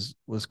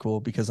cool,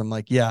 because I'm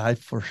like, yeah, I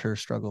for sure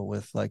struggle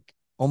with like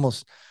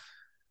almost,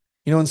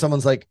 when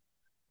someone's like,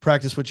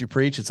 practice what you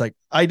preach, it's like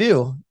I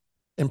do,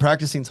 and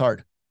practicing's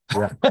hard.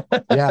 Yeah.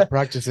 Yeah.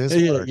 Practice is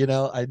hard.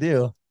 I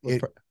do.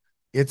 It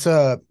it's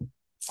a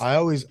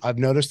I've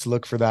noticed to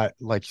look for that,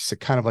 like you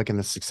said, kind of like in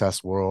the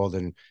success world,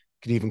 and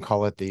could even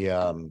call it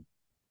the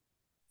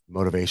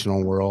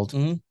motivational world.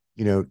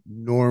 Mm-hmm.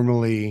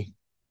 Normally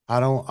I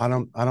don't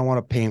want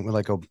to paint with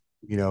like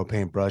a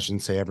paintbrush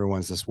and say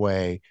everyone's this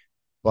way,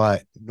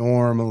 but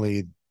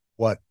normally,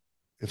 what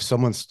if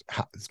someone's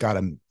got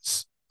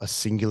a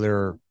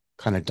singular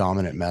kind of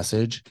dominant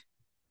message?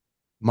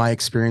 My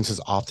experience has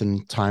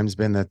oftentimes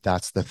been that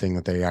that's the thing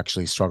that they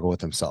actually struggle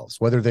with themselves.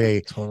 Whether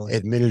they Totally.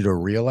 admit it or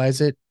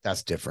realize it,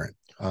 that's different.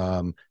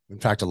 In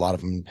fact, a lot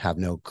of them have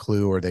no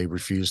clue, or they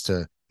refuse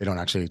to. They don't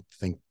actually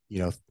think,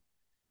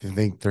 they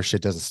think their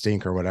shit doesn't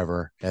stink or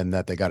whatever, and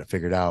that they got it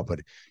figured out.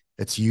 But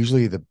it's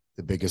usually the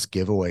biggest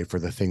giveaway for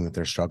the thing that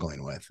they're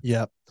struggling with.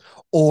 Yeah.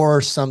 Or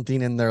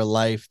something in their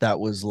life that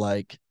was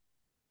like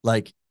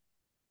I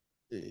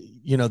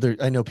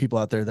know people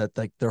out there that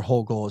like their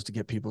whole goal is to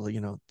get people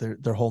to,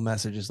 their whole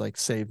message is like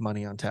save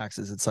money on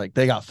taxes. It's like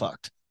they got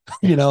fucked.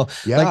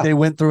 like they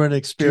went through an Dude,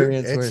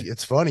 experience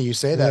it's funny you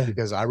say that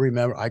because I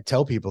remember I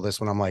tell people this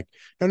when I'm like,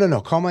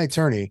 no, call my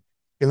attorney.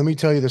 And let me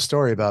tell you the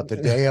story about the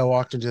day I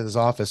walked into this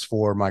office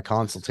for my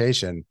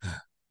consultation.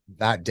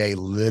 That day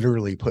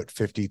literally put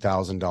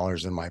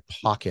 $50,000 in my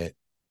pocket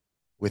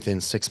within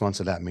 6 months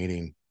of that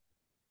meeting,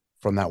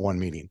 from that one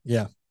meeting.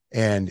 Yeah.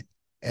 And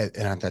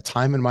at that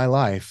time in my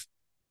life,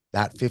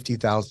 that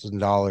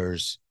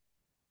 $50,000,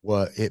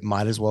 it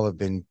might as well have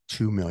been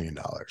 $2 million.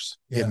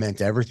 It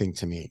meant everything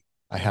to me.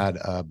 I had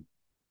a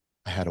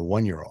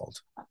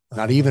 1-year-old,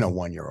 not even a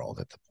 1-year-old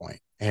at the point.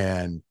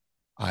 And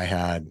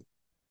I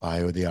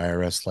owed the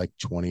IRS like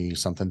 20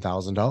 something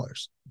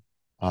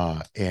 $1,000.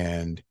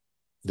 And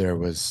there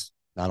was,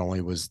 not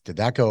only did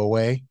that go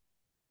away,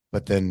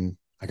 but then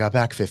I got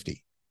back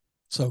 50.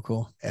 So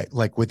cool.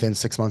 Like within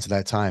 6 months of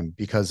that time,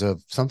 because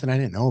of something I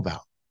didn't know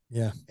about.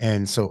 Yeah.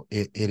 And so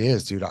it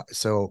is, dude.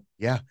 So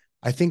yeah,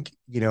 I think,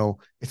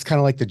 it's kind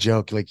of like the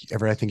joke, like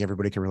I think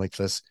everybody can relate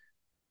to this.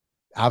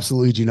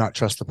 Absolutely do not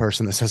trust the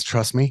person that says,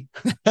 trust me.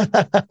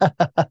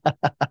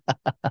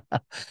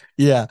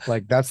 Yeah.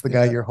 Like that's the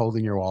guy you're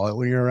holding your wallet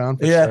when you're around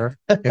for sure.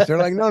 If they're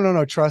like,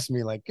 no, trust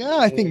me. Like, yeah,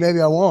 I think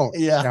maybe I won't.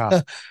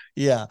 Yeah.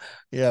 Yeah.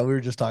 We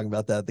were just talking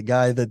about that. The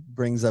guy that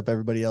brings up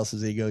everybody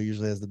else's ego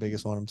usually has the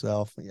biggest one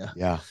himself. Yeah.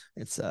 Yeah.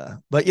 It's,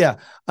 but yeah,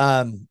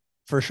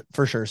 for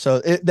sure. So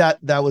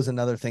that was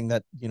another thing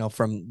that,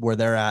 from where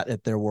they're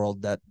at their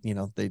world, that,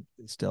 they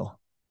still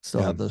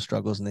have those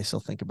struggles and they still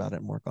think about it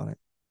and work on it.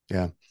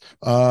 Yeah.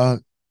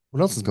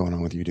 What else is going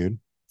on with you, dude?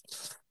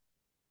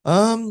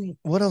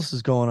 What else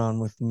is going on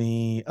with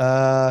me?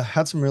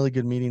 Had some really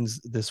good meetings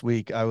this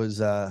week. I was,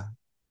 you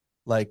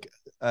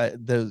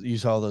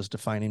saw those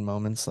defining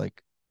moments,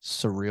 like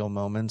surreal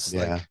moments.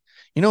 Yeah.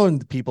 Like, when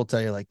people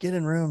tell you like, get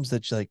in rooms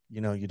that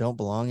you don't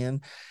belong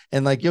in,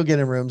 and like, you'll get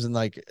in rooms and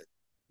like,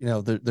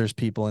 there's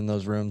people in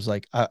those rooms.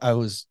 Like I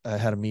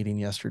had a meeting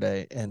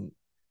yesterday and,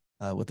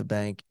 with a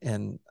bank,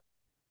 and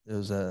there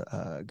was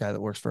a guy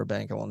that works for a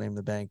bank. I won't name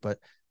the bank, but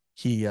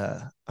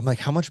I'm like,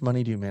 how much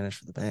money do you manage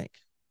for the bank?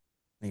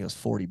 And he goes,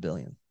 40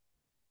 billion.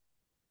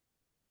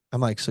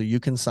 I'm like, so you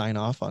sign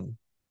off on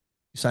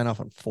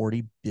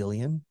 40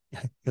 billion? He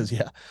goes,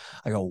 yeah.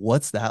 I go,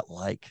 what's that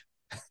like?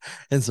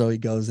 And so he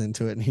goes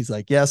into it and he's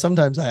like, yeah,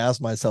 sometimes I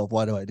ask myself,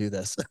 why do I do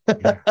this?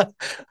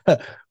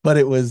 But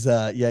it was,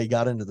 he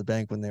got into the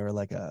bank when they were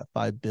like a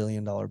 $5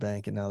 billion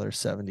bank, and now they're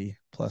 $70+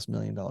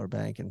 million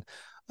bank. And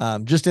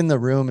just in the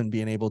room and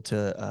being able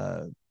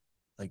to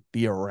like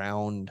be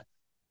around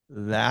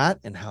that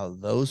and how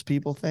those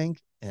people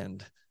think,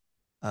 and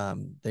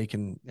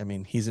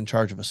he's in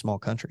charge of a small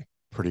country.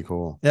 Pretty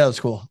cool. Yeah, it was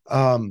cool.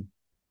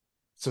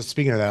 So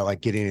speaking of that,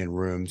 like getting in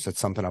rooms, that's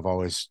something I've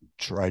always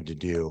tried to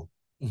do.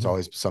 It's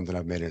always something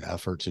I've made an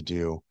effort to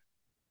do,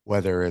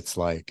 whether it's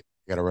like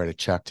I got to write a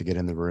check to get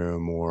in the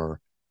room, or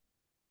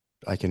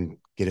I can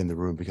get in the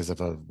room because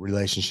of a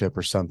relationship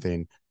or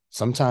something.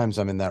 Sometimes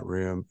I'm in that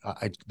room.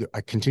 I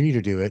continue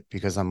to do it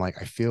because I'm like,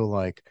 I feel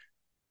like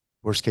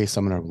worst case,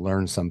 I'm going to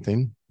learn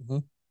something.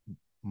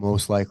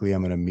 Most likely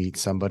I'm going to meet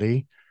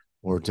somebody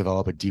or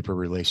develop a deeper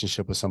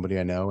relationship with somebody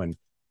I know. And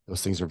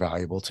those things are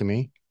valuable to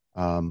me.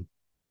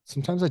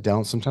 Sometimes I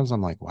don't. Sometimes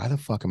I'm like, why the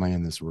fuck am I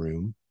in this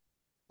room?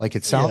 Like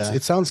it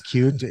sounds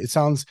cute. It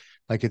sounds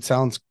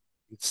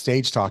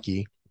stage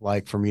talky,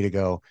 like for me to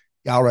go,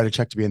 yeah, I'll write a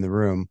check to be in the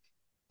room.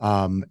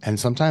 And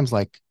sometimes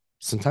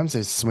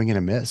it's swing and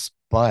a miss,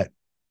 but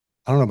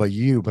I don't know about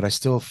you, but I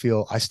still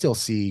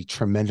see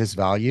tremendous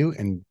value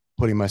in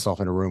putting myself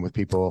in a room with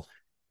people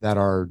that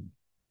are,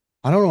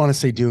 I don't want to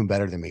say doing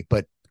better than me,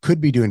 but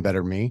could be doing better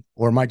than me,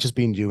 or might just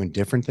be doing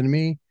different than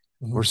me,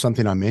 or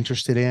something I'm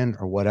interested in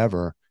or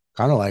whatever.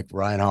 Kind of like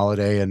Ryan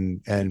Holiday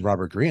and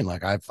Robert Greene.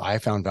 Like I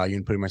found value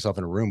in putting myself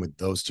in a room with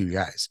those two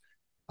guys.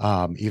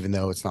 Even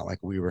though it's not like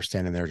we were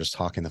standing there just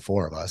talking, the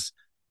four of us.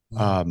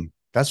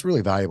 That's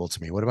really valuable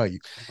to me. What about you?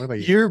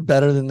 You're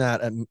better than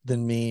that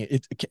than me.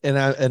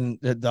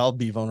 I'll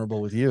be vulnerable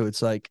with you.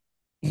 It's like,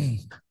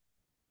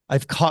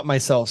 I've caught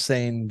myself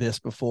saying this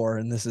before,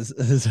 and this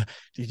is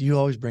dude, you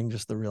always bring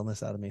just the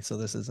realness out of me. So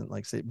this isn't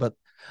like, but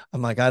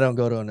I'm like, I don't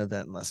go to an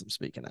event unless I'm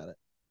speaking at it.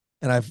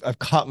 And I've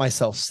caught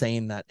myself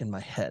saying that in my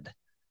head.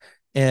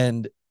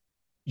 And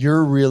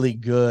you're really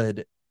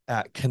good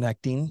at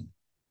connecting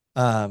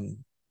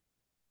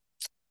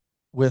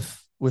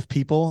with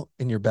people,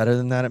 and you're better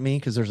than that at me,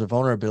 because there's a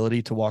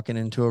vulnerability to walking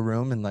into a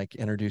room and like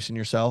introducing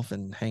yourself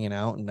and hanging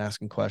out and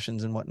asking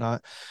questions and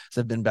whatnot.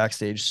 So I've been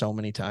backstage so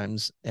many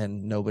times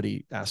and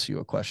nobody asks you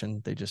a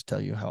question. They just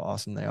tell you how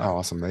awesome they are. How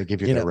awesome. They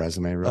give you their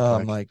resume real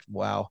quick. I'm like,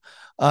 wow.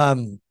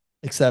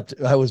 Except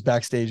I was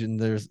backstage and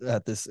there's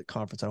at this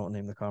conference, I won't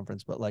name the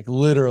conference, but like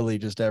literally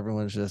just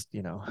everyone's just,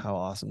 how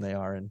awesome they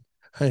are. And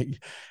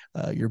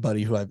your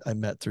buddy who I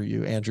met through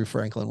you, Andrew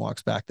Franklin,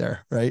 walks back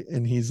there, right?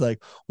 And he's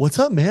like, what's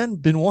up, man?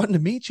 Been wanting to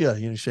meet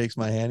you. Shakes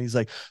my hand. He's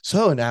like,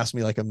 and asked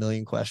me like a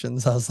million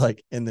questions. I was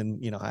like, and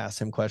then, I asked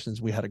him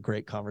questions. We had a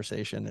great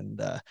conversation,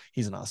 and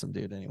he's an awesome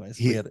dude. Anyways,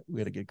 we had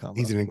a good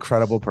conversation. He's an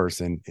incredible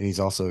person, and he's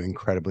also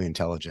incredibly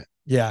intelligent.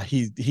 Yeah.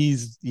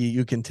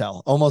 You can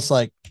tell almost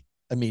like,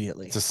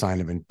 immediately. That's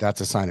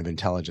a sign of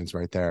intelligence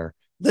right there.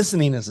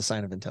 Listening is a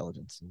sign of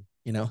intelligence,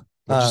 you know?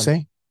 What'd you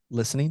say?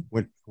 Listening.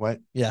 What?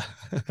 Yeah.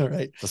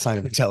 Right. It's a sign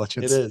of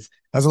intelligence. It is.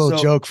 That's a little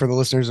joke for the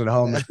listeners at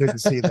home that couldn't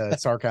see the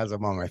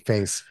sarcasm on my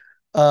face.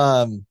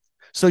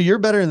 So you're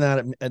better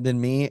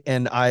than me,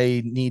 and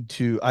I need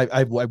to.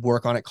 I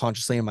work on it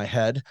consciously in my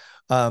head.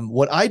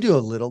 What I do a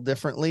little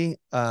differently,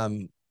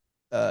 getting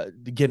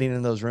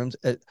in those rooms,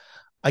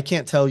 I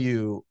can't tell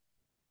you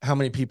how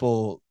many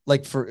people,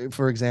 like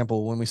for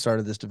example, when we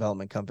started this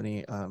development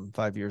company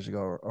 5 years ago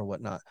or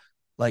whatnot,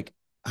 like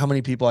how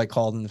many people I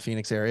called in the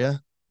Phoenix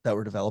area that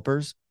were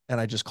developers, and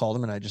I just called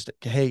them and I just,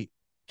 hey,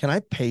 can I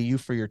pay you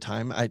for your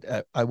time?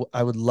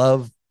 I would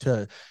love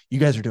to. You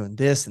guys are doing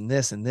this and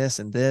this and this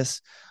and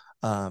this,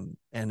 and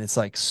it's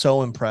like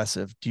so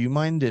impressive. Do you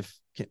mind if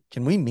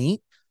can we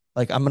meet?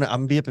 Like I'm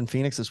gonna be up in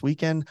Phoenix this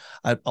weekend.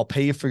 I'll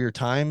pay you for your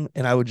time,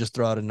 and I would just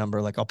throw out a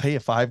number like I'll pay you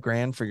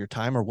 $5,000 for your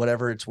time or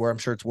whatever it's worth. I'm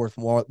sure it's worth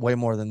way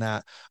more than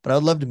that, but I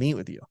would love to meet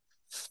with you.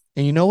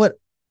 And you know what?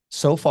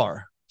 So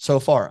far,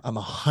 I'm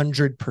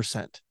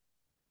 100%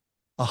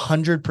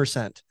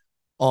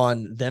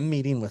 on them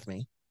meeting with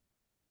me,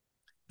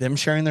 them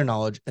sharing their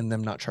knowledge, and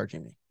them not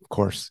charging me. Of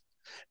course.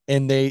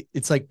 And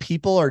it's like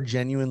people are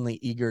genuinely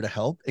eager to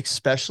help,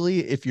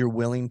 especially if you're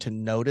willing to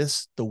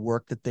notice the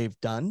work that they've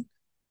done.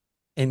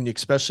 And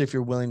especially if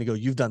you're willing to go,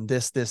 you've done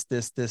this,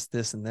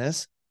 and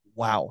this.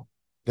 Wow.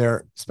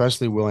 They're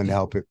especially willing to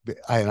help it.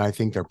 And I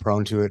think they're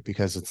prone to it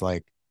because it's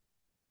like,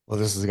 well,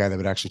 this is a guy that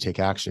would actually take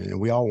action. And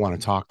we all want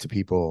to talk to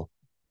people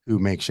who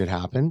make shit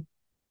happen.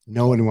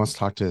 No one wants to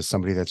talk to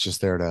somebody that's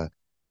just there to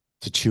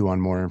chew on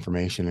more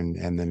information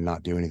and then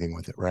not do anything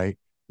with it. Right.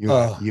 You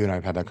and I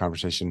have had that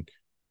conversation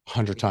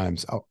 100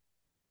 times. I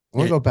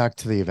want to go back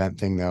to the event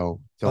thing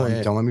though.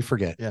 Don't let me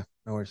forget. Yeah,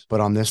 no worries. But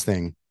on this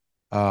thing,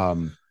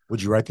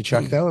 would you write the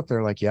check though? If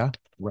they're like, yeah,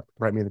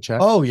 write me the check.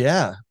 Oh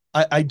yeah,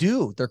 I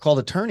do. They're called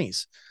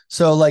attorneys.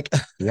 So like,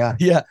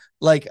 yeah.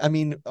 Like, I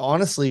mean,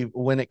 honestly,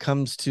 when it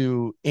comes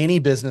to any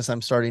business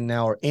I'm starting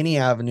now or any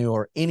avenue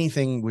or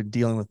anything with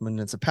dealing with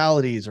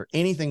municipalities or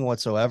anything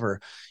whatsoever,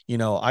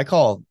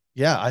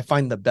 I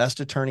find the best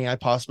attorney I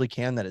possibly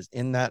can that is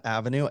in that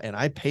avenue, and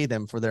I pay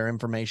them for their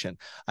information.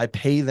 I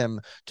pay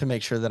them to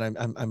make sure that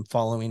I'm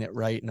following it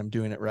right and I'm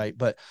doing it right.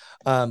 But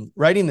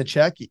writing the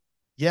check,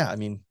 yeah, I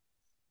mean,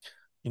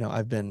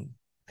 I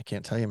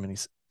can't tell you how many.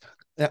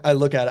 I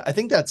look at it. I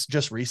think that's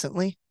just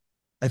recently.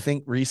 I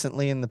think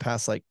recently in the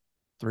past like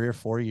 3 or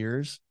 4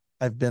 years,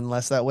 I've been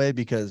less that way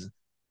because,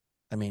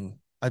 I mean,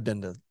 I've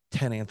been to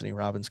 10 Anthony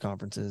Robbins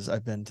conferences.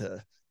 I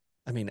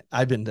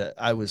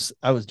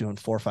was doing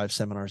 4 or 5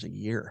 seminars a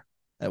year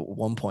at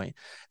one point.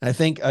 And I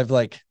think I've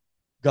like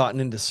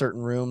gotten into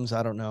certain rooms.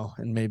 I don't know.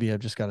 And maybe I've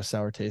just got a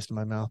sour taste in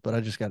my mouth, but I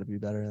just got to be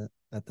better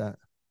at that.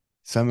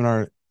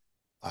 Seminar.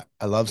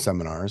 I love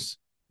seminars.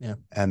 Yeah.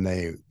 And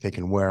they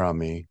can wear on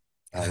me.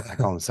 I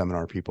call them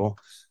seminar people.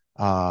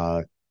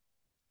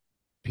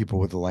 People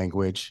with the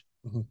language.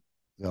 Mm-hmm.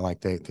 They're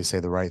like, they say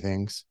the right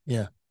things.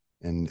 Yeah.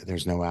 And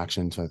there's no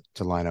action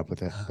to line up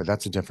with it. But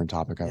that's a different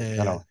topic.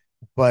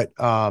 But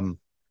I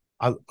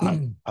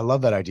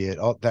love that idea.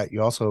 That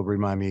you also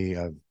remind me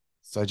of.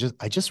 So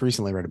I just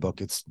recently read a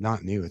book. It's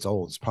not new. It's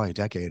old. It's probably a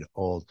decade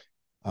old.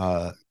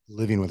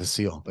 Living with a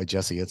Seal by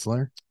Jesse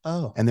Itzler.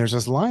 Oh. And there's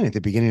this line at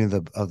the beginning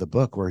of the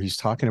book where he's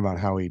talking about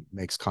how he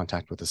makes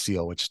contact with a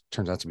seal, which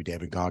turns out to be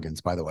David Goggins,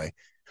 by the way,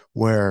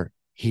 where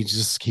he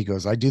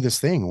goes, I do this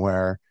thing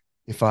where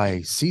if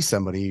I see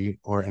somebody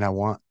and I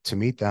want to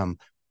meet them,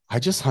 I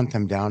just hunt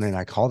them down and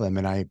I call them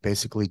and I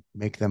basically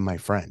make them my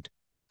friend.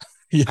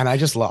 Yeah. And I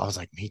was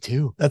like, me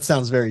too. That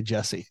sounds very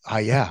Jesse.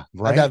 Yeah.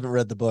 Right. I haven't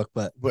read the book,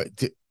 but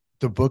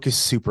the book is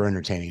super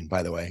entertaining,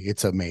 by the way.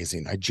 It's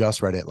amazing. I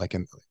just read it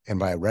and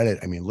by read it,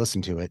 I mean,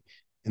 listened to it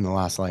in the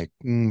last 4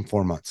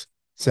 months.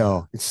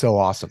 So it's so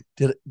awesome.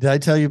 Did I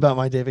tell you about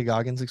my David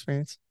Goggins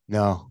experience?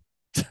 No.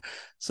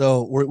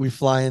 So we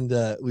fly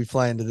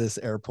into this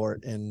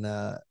airport in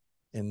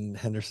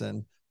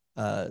Henderson,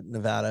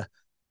 Nevada,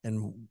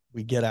 and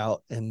we get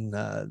out and,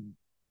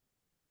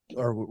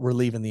 or we're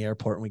leaving the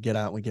airport and we get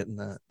out and we get in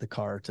the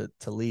car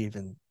to leave,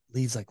 and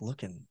Lee's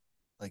looking,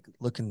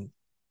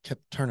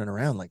 kept turning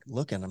around,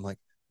 looking. I'm like,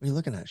 what are you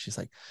looking at? She's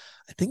like,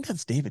 I think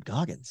that's David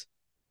Goggins.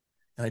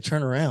 And I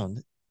turn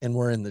around and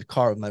we're in the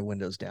car with my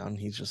windows down.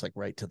 He's just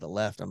right to the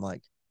left. I'm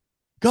like,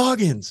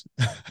 Goggins.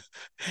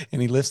 And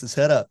he lifts his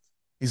head up.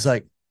 He's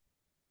like,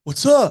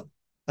 what's up?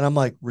 And I'm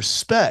like,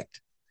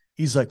 respect.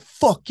 He's like,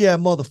 fuck yeah,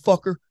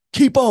 motherfucker.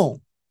 Keep on.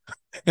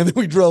 And then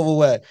we drove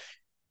away.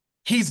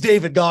 He's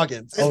David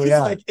Goggins. Oh,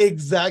 yeah. He's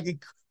exactly.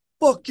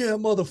 Fuck yeah,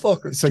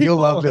 mother!fucker. So you'll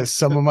love this.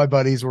 Some of my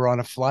buddies were on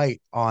a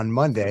flight on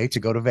Monday to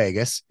go to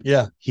Vegas.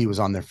 Yeah. He was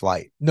on their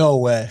flight. No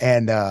way.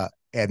 And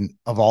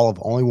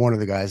only one of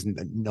the guys,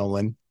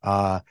 Nolan.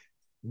 So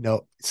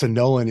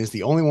Nolan is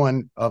the only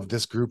one of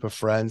this group of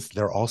friends.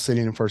 They're all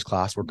sitting in first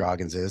class where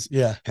Goggins is.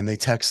 Yeah. And they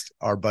text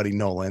our buddy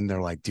Nolan.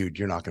 They're like, dude,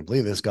 you're not going to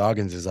believe this.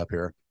 Goggins is up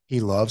here.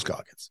 He loves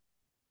Goggins.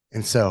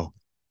 And so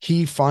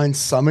he finds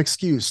some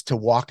excuse to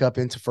walk up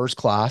into first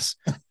class.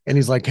 And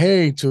he's like,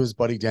 hey, to his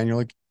buddy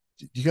Daniel,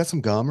 you got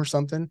some gum or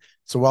something?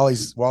 So while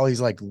he's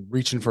like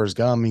reaching for his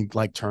gum, he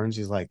like turns,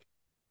 he's like,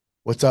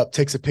 what's up?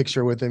 Takes a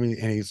picture with him,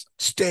 and he's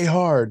stay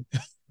hard.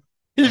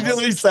 He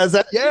really says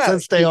that. Yeah, He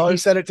says stay he hard.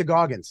 said it to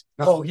Goggins.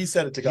 Oh, he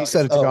said it to He Goggins.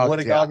 said it to Goggins. What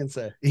did Yeah. Goggins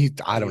say?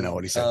 I don't know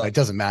what he said, but it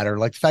doesn't matter.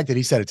 Like the fact that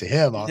he said it to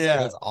him,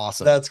 that's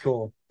awesome. That's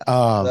cool.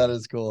 Um, That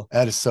is cool.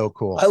 that is so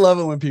cool. I love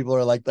it when people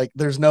are like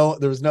there was no,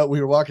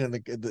 we were walking in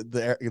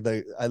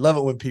the I love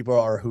it when people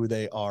are who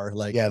they are.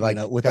 Like, yeah, like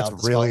without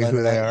that's really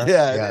who they are.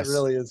 Yeah, Yes. it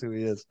really is who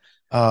he is.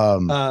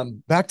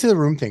 Back to the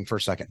room thing for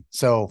a second.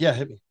 So yeah,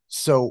 hit me.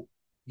 So,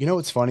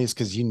 what's funny is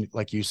because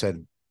like you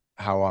said,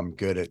 how I'm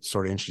good at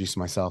sort of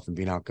introducing myself and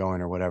being outgoing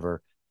or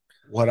whatever.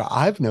 What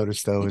I've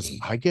noticed though is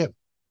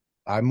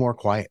I'm more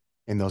quiet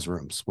in those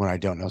rooms when I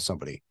don't know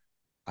somebody.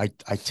 I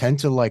tend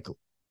to like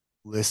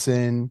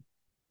listen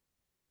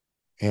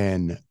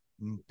and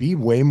be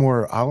way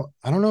more, I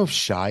don't know if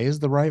shy is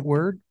the right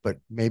word, but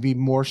maybe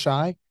more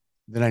shy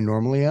than I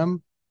normally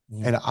am.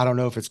 And I don't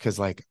know if it's because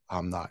like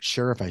I'm not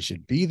sure if I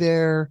should be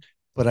there,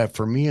 but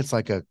for me, it's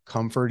like a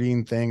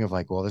comforting thing of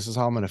like, well, this is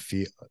how I'm going to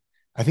feel.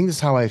 I think this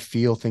is how I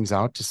feel things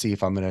out to see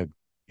if I'm going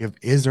to,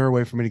 is there a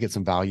way for me to get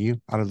some value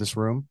out of this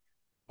room?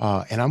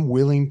 And I'm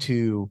willing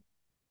to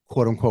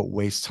quote unquote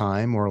waste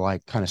time or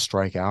like kind of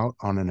strike out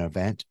on an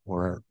event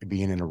or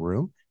being in a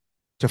room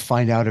to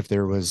find out if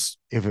it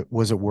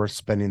was worth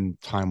spending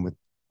time with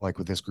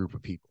this group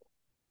of people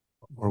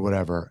or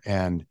whatever.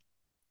 And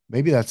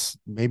maybe that's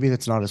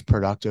not as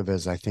productive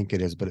as I think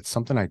it is, but it's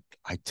something I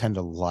tend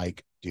to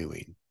like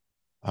doing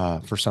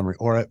for some reason,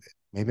 or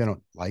maybe I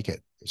don't like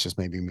it. It's just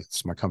maybe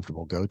it's my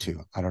comfortable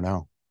go-to. I don't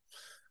know.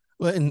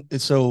 Well, and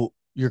so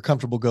your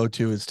comfortable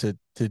go-to is to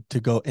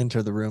go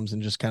enter the rooms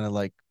and just kind of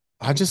like,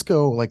 I just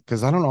go like,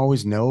 cause I don't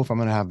always know if I'm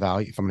going to have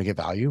value, if I'm going to get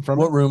value from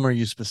what it. room are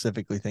you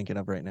specifically thinking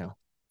of right now?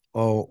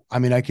 Oh, I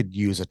mean, I could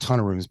use a ton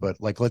of rooms,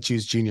 but like, let's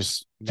use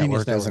Genius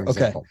Network as an Network.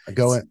 Okay. example.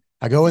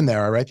 I go in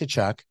there, I write the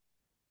check.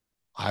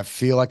 I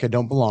feel like I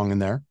don't belong in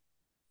there.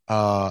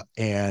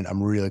 And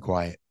I'm really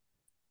quiet.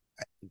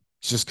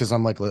 It's just because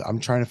I'm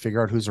trying to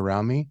figure out who's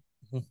around me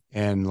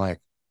and like,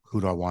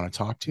 who do I want to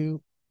talk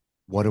to?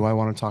 What do I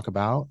want to talk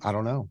about? I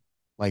don't know.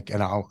 Like,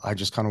 and I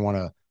just kind of want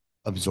to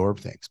absorb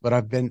things. But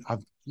I've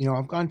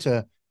gone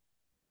to,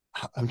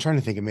 I'm trying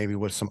to think of maybe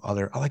what some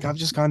other, like I've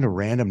just gone to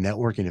random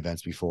networking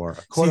events before.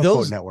 See,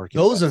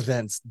 those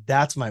events,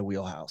 that's my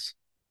wheelhouse.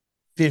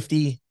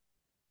 50,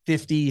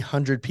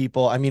 100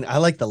 people. I mean, I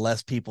like the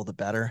less people, the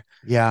better.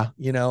 Yeah.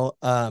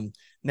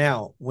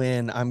 Now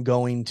when I'm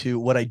going to,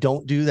 what I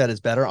don't do that is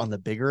better on the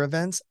bigger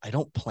events, I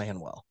don't plan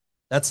well.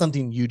 That's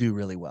something you do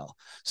really well.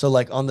 So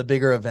like on the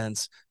bigger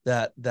events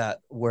that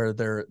where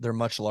they're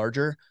much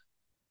larger,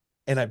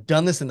 and I've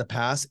done this in the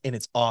past and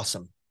it's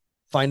awesome.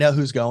 Find out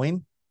who's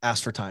going,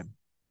 ask for time.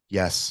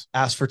 Yes.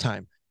 Ask for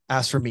time,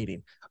 ask for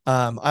meeting.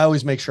 I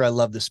always make sure I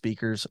love the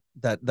speakers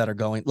that are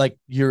going. Like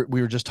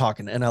we were just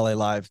talking NLA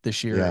Live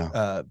this year.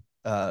 Yeah.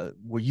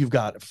 Where you've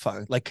got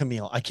fun, like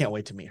Camille. I can't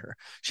wait to meet her.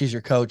 She's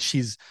your coach.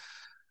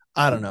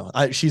 I don't know.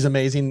 She's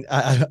amazing.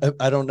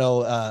 I don't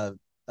know.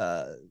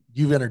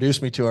 You've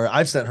introduced me to her.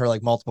 I've sent her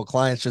like multiple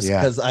clients just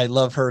because I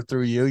love her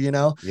through you,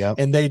 Yep.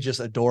 and they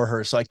just adore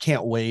her. So I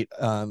can't wait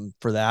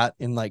for that.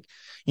 And like,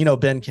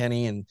 Ben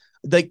Kenny and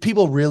like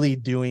people really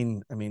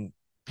doing, I mean,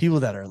 people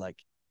that are like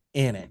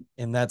in it,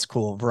 and that's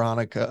cool.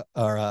 Veronica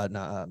or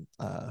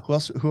who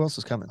else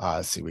is coming?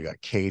 Let's see, we got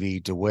Katie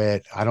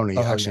DeWitt. I don't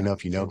actually know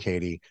if you know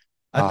Katie.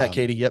 I met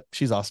Katie. Yep,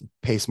 she's awesome.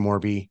 Pace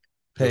Morby.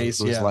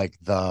 Who's like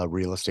the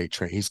real estate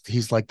train.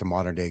 He's like the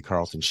modern day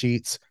Carlton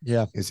Sheets.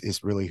 Yeah,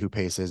 is really who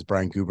Pace is.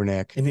 Brian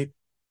Gubernick. And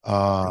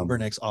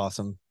Gubernick's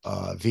awesome.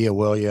 Via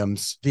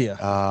Williams.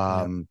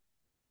 I'm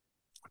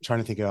trying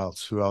to think of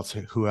who else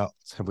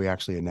have we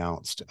actually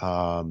announced?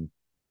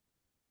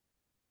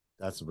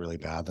 That's really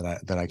bad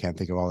that I can't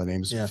think of all the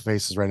names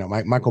faces right now.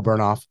 Michael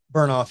Burnoff.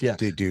 Yeah.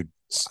 Dude,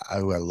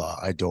 I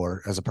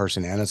adore as a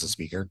person and as a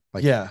speaker.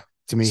 Like,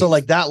 to me. So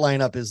like that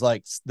lineup is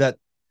like that.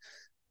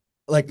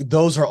 Like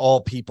those are all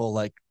people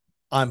like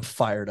I'm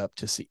fired up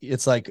to see.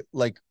 It's like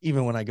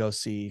even when I go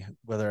see,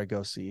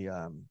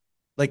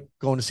 like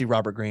going to see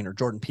Robert Greene or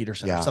Jordan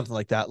Peterson or something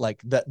like that,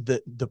 like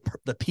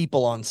the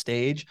people on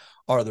stage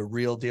are the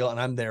real deal. And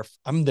I'm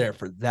there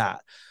for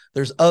that.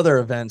 There's other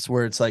events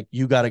where it's like,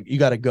 you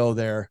gotta go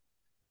there.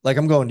 Like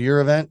I'm going to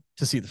your event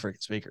to see the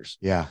freaking speakers.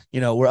 Yeah.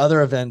 Where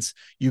other events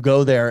you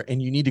go there and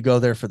you need to go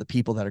there for the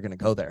people that are going to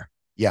go there.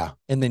 Yeah.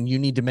 And then you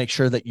need to make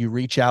sure that you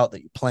reach out,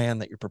 that you plan,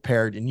 that you're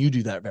prepared, and you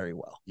do that very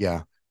well.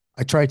 Yeah.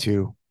 I try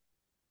to.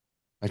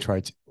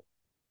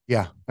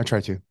 Yeah, I try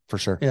to for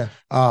sure. Yeah.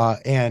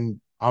 And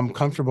I'm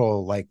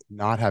comfortable like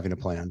not having a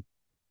plan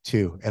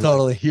too. And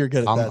totally. You're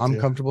good at that. I'm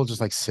comfortable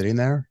just like sitting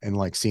there and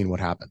like seeing what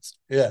happens.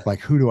 Yeah. Like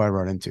who do I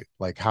run into?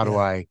 Like how do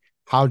I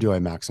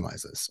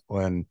maximize this?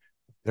 When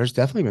there's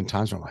definitely been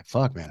times where I'm like,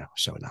 fuck man, I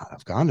wish I would not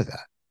have gone to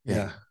that.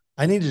 Yeah.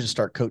 I need to just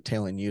start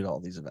coattailing you to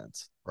all these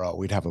events. Bro,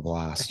 we'd have a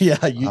blast.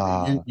 Yeah,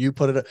 you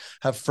put it,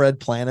 have Fred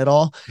plan it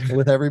all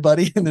with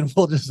everybody, and then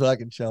we'll just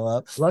fucking show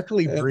up.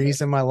 Luckily,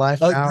 Bree's in my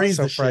life now, Bree's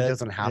so the Fred shit.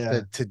 doesn't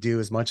have to do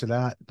as much of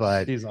that.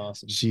 But she's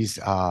awesome. She's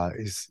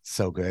is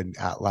so good.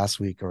 Last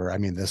week, or I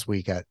mean this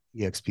week at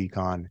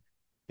EXPCon,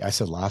 I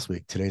said last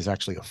week. Today's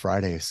actually a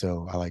Friday,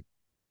 so I like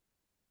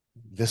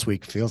this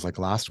week feels like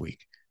last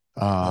week.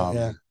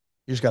 Yeah.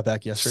 You just got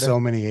back yesterday. So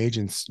many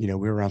agents, we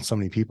were around so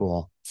many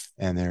people,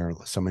 and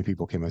so many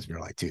people came up to me,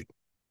 like, dude,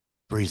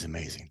 Bree's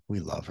amazing. We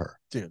love her.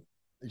 Dude,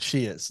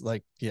 she is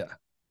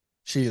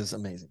she is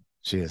amazing.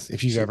 She is.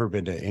 If you've ever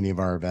been to any of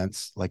our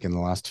events, like in the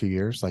last 2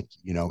 years, like,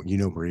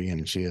 Bree,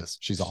 and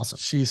she's awesome.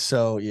 She's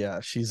so,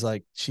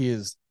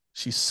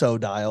 she's so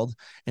dialed,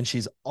 and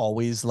she's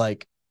always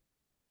like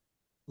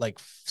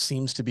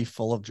seems to be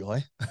full of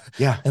joy.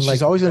 Yeah. And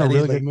she's always in a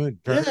really good mood.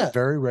 Very, yeah.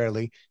 very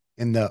rarely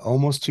in the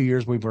almost 2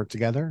 years we've worked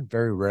together,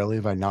 very rarely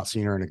have I not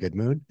seen her in a good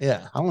mood.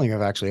 Yeah. I don't think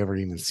I've actually ever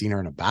even seen her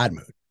in a bad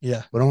mood.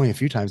 Yeah. But only a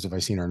few times have I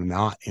seen her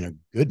not in a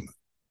good mood.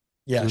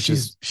 Yeah.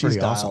 She's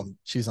dialed. Awesome.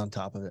 She's on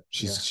top of it.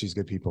 She's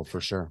good people for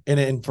sure.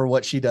 And for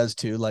what she does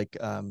too, like,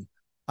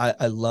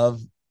 I love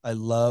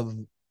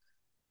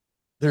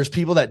there's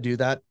people that do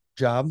that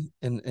job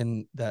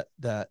and that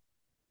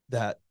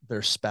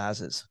they're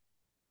spazzes.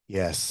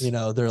 Yes.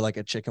 They're like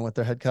a chicken with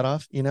their head cut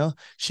off,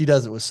 she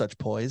does it with such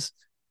poise.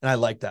 And I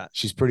like that.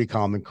 She's pretty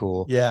calm and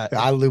cool. Yeah.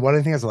 One of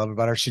the things I love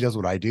about her, she does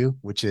what I do,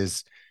 which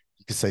is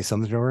you could say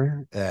something to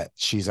her that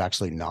she's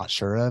actually not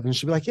sure of. And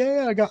she'll be like,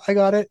 yeah, I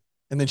got it.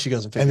 And then she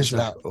goes and figures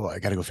it out. Oh, I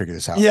got to go figure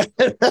this out. Yeah.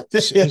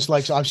 It's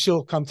like,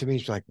 she'll come to me.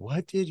 She's like,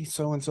 what did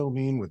so-and-so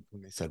mean when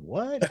they said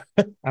what?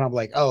 And I'm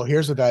like, oh,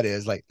 here's what that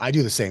is. Like, I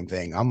do the same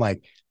thing. I'm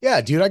like,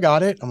 yeah, dude, I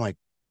got it. I'm like,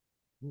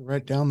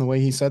 write down the way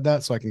he said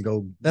that so I can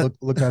go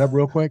look that up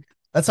real quick.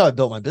 That's how I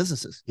built my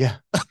businesses. Yeah.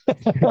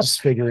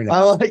 Just figuring it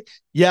out. I'm like,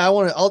 yeah,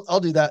 I'll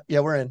do that. Yeah,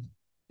 we're in.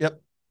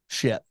 Yep.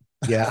 Shit.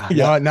 Yeah.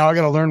 Yeah. Now I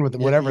got to learn with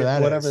whatever that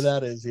is. Whatever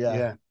that is.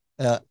 Yeah.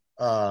 Yeah.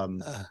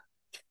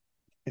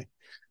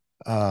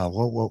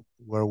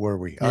 Where were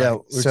we? Yeah.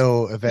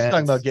 So events.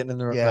 Talking about getting in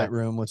the right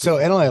room with. So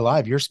NLA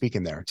Live, you're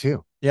speaking there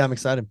too. Yeah, I'm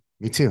excited.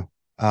 Me too.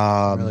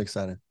 I'm really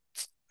excited.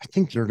 I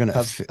think you're gonna.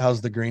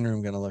 How's the green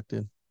room gonna look,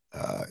 dude?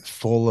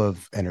 Full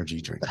of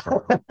energy drinks.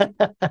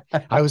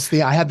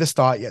 I had this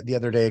thought the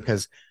other day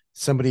because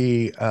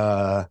somebody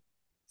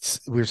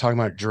we were talking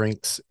about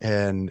drinks,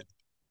 and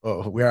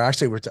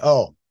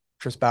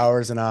Chris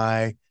Bowers and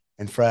I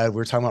and Fred, we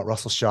were talking about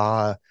Russell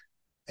Shaw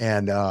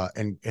and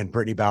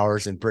Brittany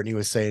Bowers, and Brittany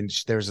was saying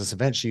there was this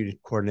event she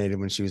coordinated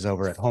when she was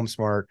over at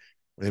HomeSmart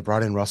where they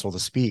brought in Russell to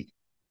speak,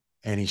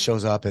 and he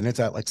shows up and it's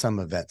at like some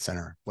event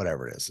center,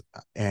 whatever it is,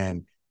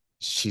 and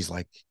she's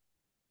like,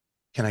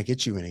 can I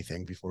get you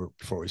anything before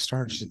we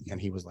start?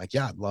 And he was like,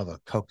 yeah, I'd love a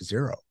Coke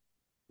Zero,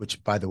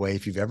 which, by the way,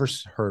 if you've ever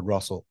heard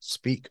Russell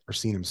speak or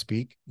seen him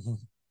speak,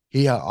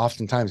 he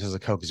oftentimes has a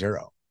Coke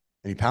Zero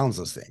and he pounds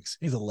those things.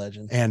 He's a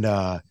legend. And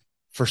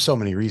for so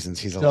many reasons,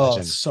 he's a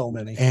legend. So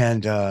many.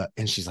 And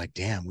she's like,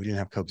 damn, we didn't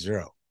have Coke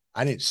Zero.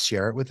 I didn't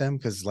share it with them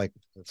because like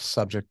the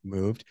subject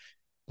moved,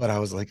 but I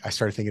was like, I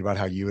started thinking about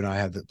how you and I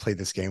had played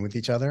this game with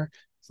each other.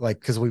 It's like,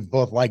 because we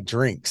both like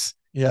drinks.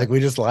 Yeah. Like we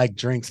just like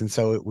drinks. And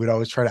so we'd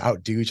always try to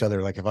outdo each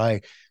other. Like if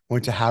I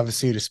went to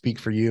Havasu to speak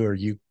for you, or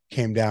you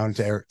came down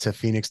to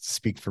Phoenix to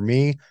speak for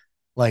me,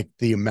 like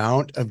the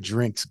amount of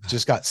drinks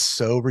just got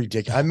so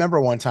ridiculous. I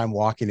remember one time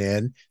walking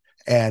in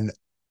and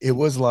it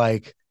was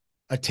like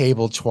a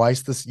table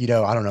twice this,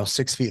 I don't know,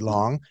 6 feet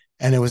long.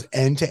 And it was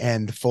end to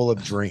end full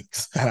of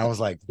drinks. And I was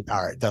like,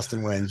 all right,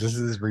 Dustin wins. This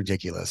is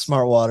ridiculous.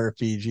 Smart Water,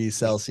 Fiji,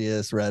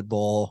 Celsius, Red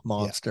Bull,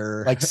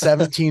 Monster. Yeah. Like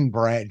 17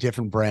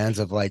 different brands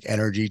of like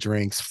energy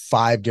drinks,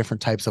 5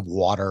 different types of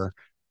water.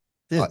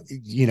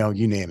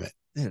 You name it.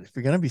 Dude, if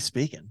you're going to be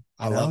speaking.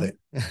 I love it.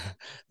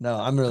 No,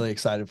 I'm really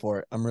excited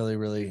for it. I'm really,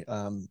 really,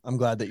 I'm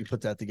glad that you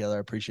put that together. I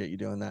appreciate you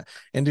doing that.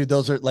 And dude,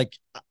 those are like,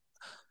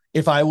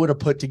 if I would have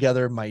put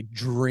together my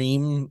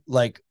dream,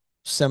 like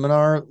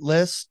seminar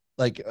list,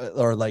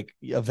 or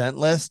event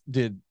list,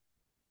 dude,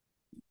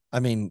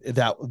 I mean,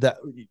 that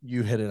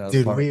you hit it out.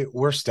 Dude,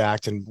 we're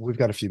stacked, and we've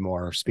got a few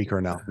more speaker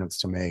announcements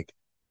to make.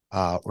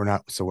 We're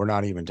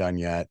not even done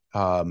yet.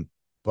 But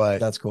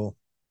that's cool.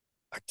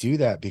 I do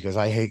that because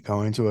I hate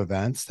going to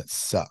events that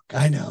suck.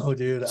 I know,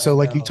 dude.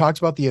 So you talked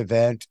about the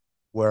event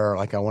where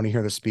like I want to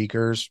hear the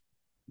speakers,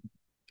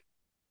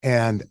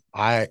 and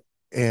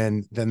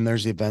then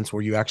there's the events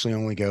where you actually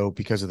only go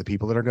because of the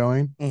people that are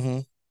going. Mm-hmm.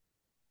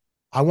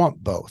 I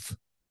want both.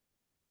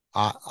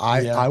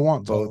 I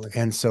want both.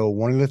 Totally. And so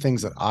one of the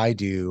things that I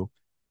do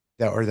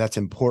that's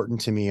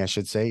important to me, I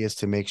should say, is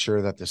to make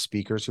sure that the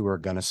speakers who are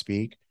going to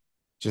speak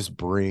just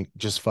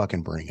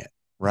fucking bring it.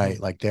 Right.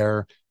 Mm-hmm. Like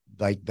they're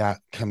like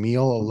that.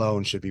 Camille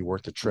alone should be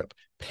worth the trip.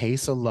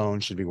 Pace alone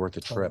should be worth the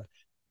trip.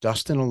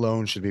 Dustin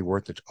alone should be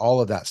worth it. All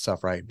of that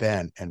stuff. Right.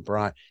 Ben and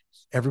Brian,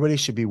 everybody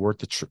should be worth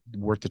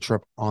the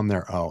trip on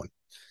their own.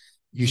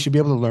 You should be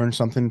able to learn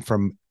something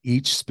from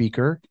each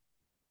speaker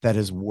that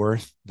is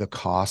worth the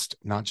cost,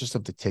 not just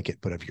of the ticket,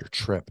 but of your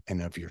trip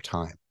and of your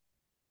time.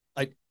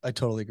 I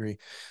totally agree.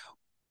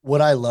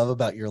 What I love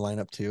about your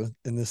lineup too,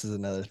 and this is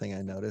another thing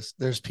I noticed,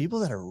 there's people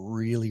that are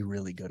really,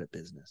 really good at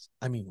business.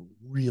 I mean,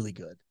 really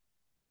good.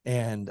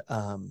 And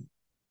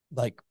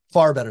like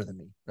far better than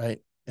me, right?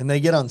 And they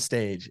get on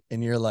stage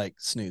and you're like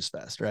snooze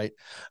fest, right?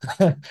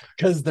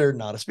 Because they're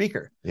not a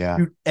speaker. Yeah.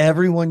 Dude,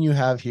 everyone you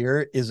have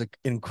here is an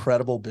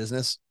incredible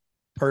business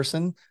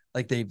person.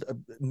 Like they've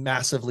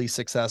massively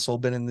successful,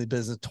 been in the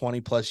business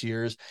 20 plus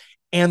years,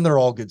 and they're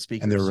all good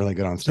speakers. And they're really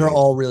good on stage. They're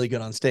all really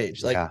good on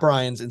stage. Like Yeah.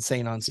 Brian's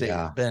insane on stage,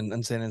 Yeah. Ben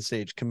insane on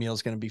stage,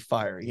 Camille's going to be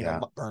fire, you Yeah.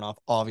 know, burn off,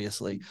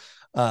 obviously.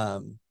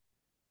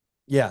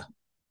 Yeah,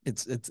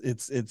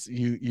 it's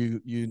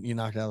you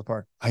knocked it out of the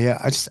park.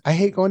 Yeah, I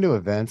hate going to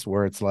events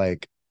where it's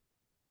like,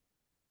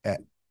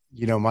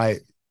 you know,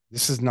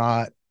 this is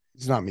not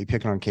me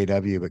picking on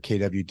KW, but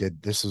KW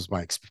did, this was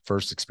my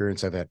first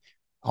experience of it.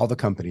 All the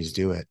companies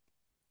do it.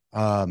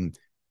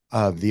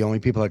 The only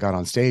people that got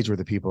on stage were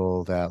the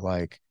people that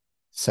like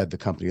said the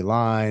company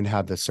line,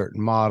 had the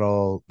certain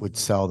model, would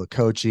sell the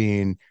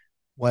coaching,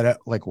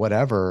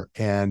 whatever.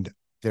 And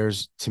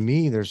to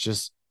me,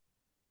 there's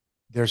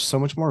so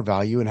much more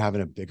value in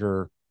having a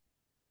bigger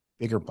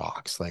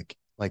box, like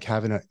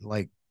having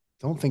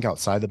don't think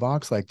outside the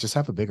box, like just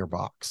have a bigger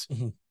box,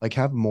 like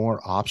have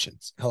more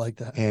options. I like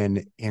that.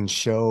 And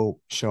show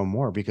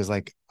more, because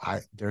like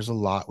there's a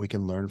lot we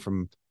can learn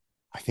from,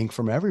 I think,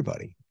 from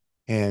everybody.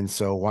 And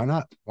so why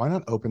not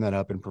open that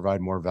up and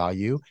provide more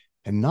value,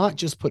 and not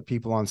just put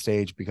people on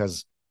stage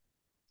because,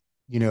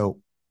 you know,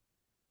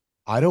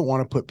 I don't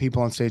want to put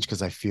people on stage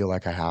because I feel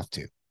like I have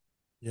to.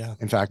 Yeah.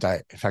 In fact,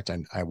 I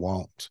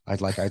won't. I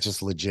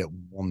just legit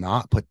will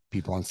not put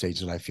people on stage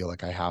that I feel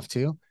like I have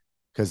to,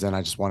 because then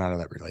I just want out of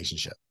that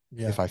relationship.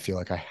 Yeah. If I feel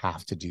like I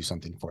have to do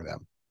something for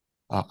them,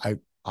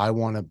 I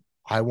want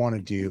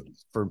to do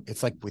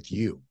it's like with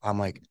you. I'm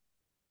like,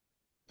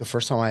 the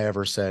first time I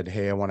ever said,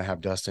 hey, I want to have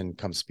Dustin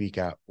come speak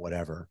at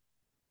whatever,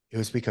 it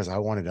was because I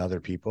wanted other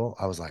people.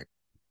 I was like,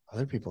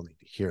 other people need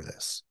to hear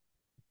this.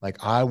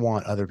 Like, I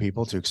want other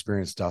people to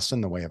experience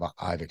Dustin the way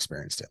I've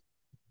experienced it.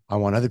 I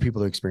want other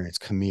people to experience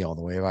Camille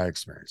the way I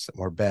experienced it,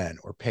 or Ben,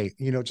 or Pate,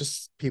 you know,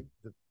 just people,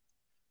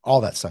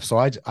 all that stuff. So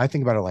I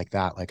think about it like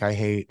that. Like,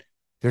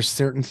 there's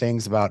certain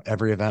things about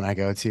every event I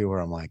go to where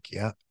I'm like,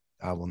 yeah,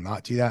 I will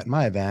not do that in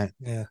my event.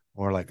 Yeah.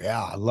 Or like,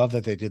 yeah, I love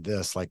that they did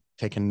this. Like,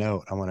 take a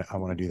note. I want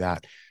to do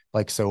that.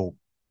 Like, so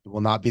it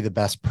will not be the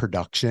best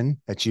production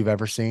that you've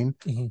ever seen.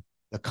 Mm-hmm.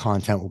 The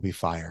content will be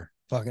fire.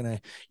 Fucking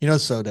A. You know,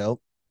 it's so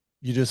dope.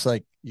 You're just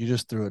going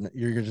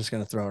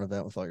to throw an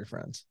event with all your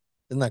friends.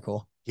 Isn't that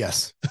cool?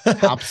 Yes,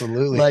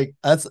 absolutely. Like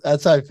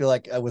that's how I feel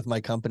like with my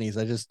companies.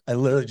 I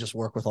literally just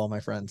work with all my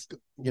friends.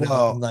 You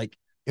know, like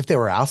if they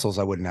were assholes,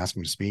 I wouldn't ask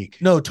them to speak.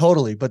 No,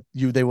 totally. But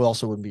they will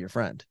also wouldn't be your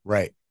friend.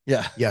 Right.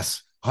 Yeah.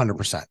 Yes.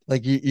 100%.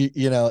 Like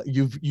you know,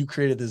 you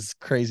created this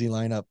crazy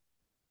lineup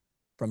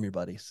from your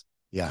buddies.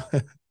 Yeah.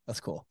 That's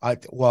cool.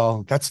 That's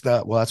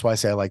why I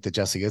say I like the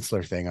Jesse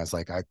Itzler thing. I was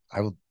like, I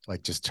would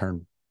like just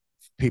turn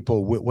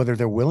people, whether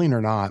they're willing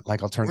or not,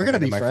 like I'll turn We're gonna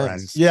be my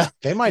friends. Yeah.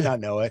 They might not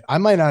know it. I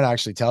might not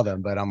actually tell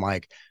them, but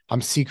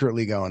I'm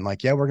secretly going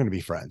like, yeah, we're going to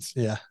be friends.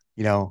 Yeah.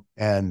 You know,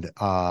 and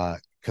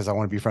because I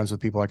want to be friends with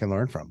people I can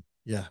learn from.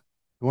 Yeah.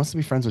 Who wants to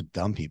be friends with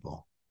dumb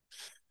people?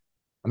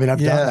 I mean, I've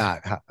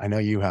done that. I know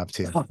you have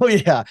too. Oh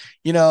yeah.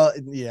 You know,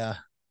 yeah.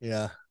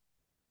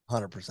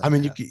 100%. I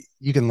mean,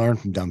 you can learn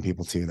from dumb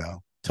people too,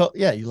 though.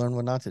 Yeah, you learn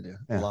what not to do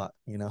a lot.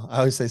 You know, I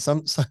always say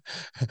some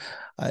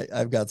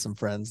I've got some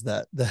friends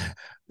that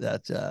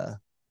I've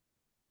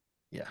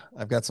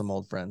got some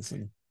old friends.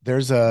 And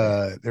there's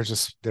a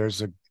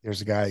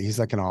guy, he's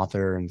like an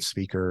author and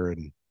speaker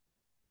and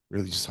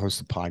really just hosts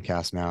a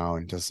podcast now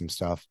and does some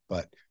stuff,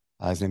 but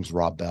his name's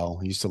Rob Bell.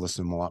 He used to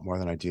listen to him a lot more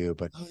than I do,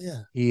 but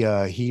he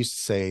used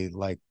to say,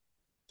 like,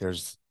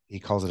 he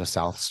calls it a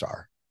South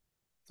Star,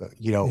 so,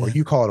 you know, or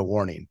you call it a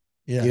warning.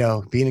 You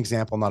know, be an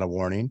example, not a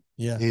warning.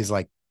 Yeah. He's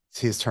like,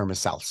 his term is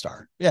South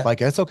Star. Yeah.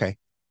 Like, it's okay.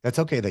 That's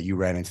okay that you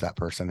ran into that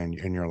person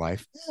in your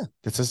life. Yeah.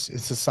 It's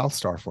a South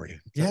Star for you.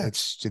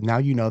 It's now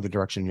you know the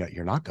direction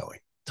you're not going.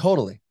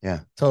 Totally. Yeah.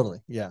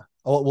 Totally. Yeah.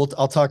 I'll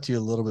talk to you a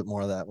little bit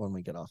more of that when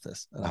we get off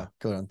this, and I'll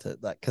go into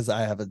that because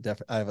I have a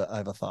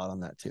thought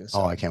on that too.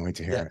 So. Oh, I can't wait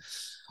to hear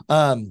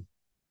it.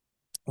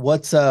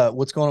 What's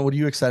going on? What are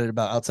you excited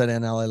about outside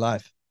NLA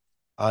Live?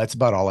 It's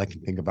about all I can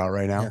think about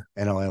right now.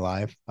 Yeah. NLA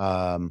Live.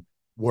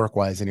 Work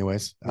wise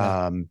anyways.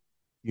 Yeah.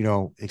 You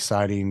know,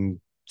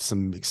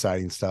 some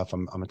exciting stuff.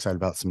 I'm excited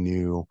about some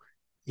new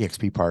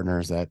EXP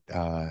partners that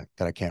I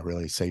can't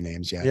really say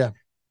names yet. Yeah.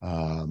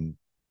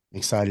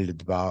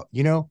 Excited about,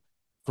 you know,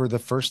 for the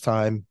first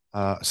time.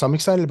 So I'm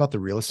excited about the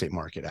real estate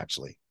market,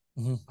 actually.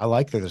 Mm-hmm. I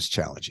like that it's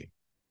challenging.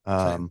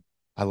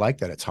 I like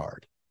that it's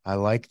hard. I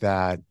like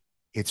that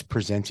it's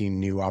presenting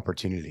new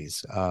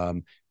opportunities. Part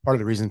of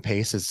the reason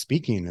Pace is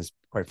speaking is,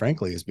 quite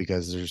frankly, is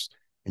because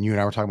and you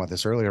and I were talking about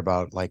this earlier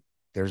about, like,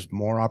 there's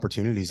more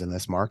opportunities in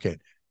this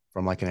market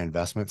from like an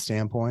investment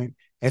standpoint.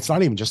 And it's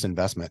not even just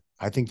investment.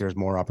 I think there's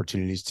more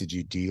opportunities to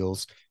do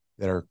deals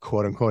that are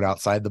quote unquote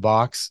outside the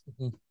box.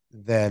 Mm-hmm.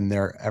 than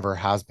there ever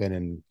has been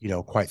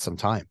in, quite some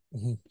time.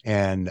 Mm-hmm.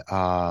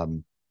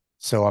 And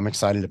so I'm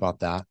excited about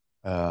that.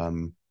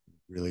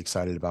 Really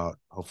excited about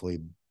hopefully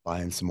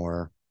buying some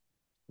more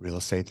real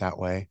estate that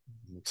way.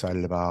 I'm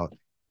excited about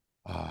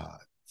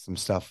some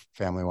stuff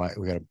family wise.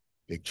 We got a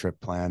big trip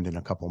planned in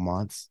a couple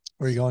months.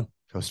 Where are you going?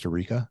 Costa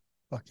Rica.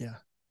 Fuck yeah.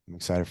 I'm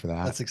excited for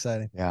that. That's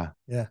exciting. Yeah.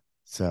 Yeah.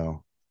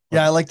 So,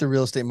 Yeah, I like the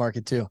real estate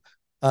market too.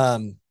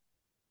 Um,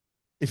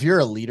 if you're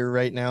a leader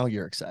right now,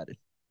 you're excited.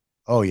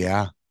 oh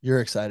yeah, You're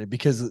excited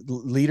because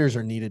leaders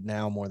are needed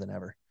now more than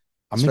ever,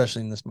 I'm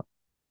especially in this.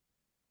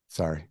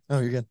 sorry. Oh,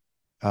 you're good.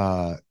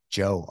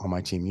 Joe on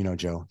my team,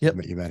 Joe,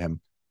 Yep. you met him.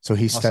 So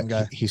he Awesome stepped,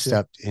 guy. he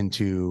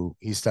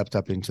stepped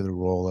up into the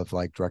role of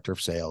like director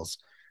of sales,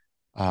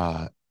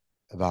 uh,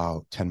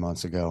 about 10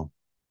 months ago.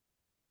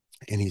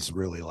 And he's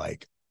really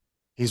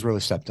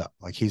stepped up.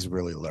 Like he's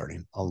really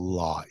learning a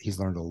lot. He's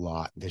learned a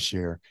lot this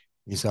year.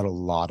 He's got a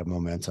lot of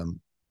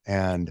momentum,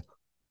 and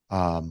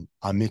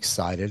I'm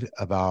excited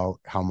about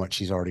how much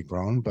he's already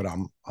grown, but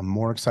I'm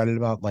more excited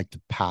about like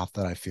the path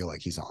that I feel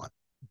like he's on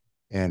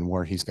and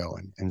where he's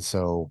going. And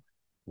so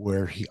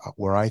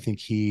where I think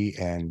he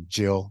and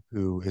Jill,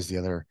 who is the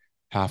other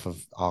half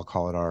of, I'll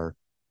call it our,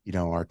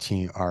 our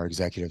team, our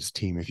executives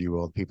team, if you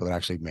will, people that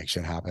actually make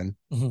shit happen,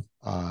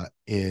 Mm-hmm.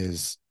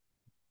 is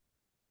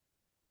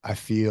I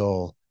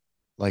feel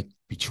like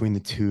between the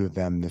two of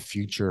them, the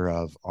future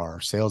of our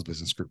sales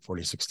business group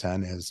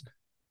 4610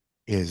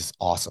 is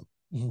awesome.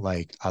 Mm-hmm.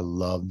 Like I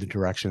love the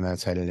direction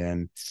that's headed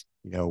in.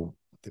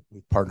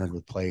 We've partnered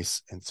with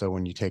Place. And so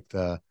when you take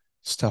the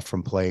stuff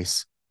from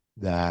Place,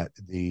 that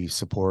the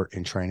support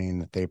and training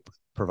that they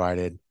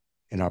provided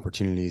and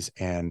opportunities,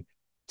 and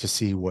to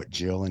see what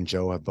Jill and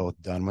Joe have both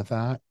done with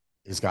that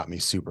has got me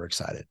super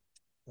excited.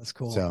 That's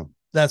cool. So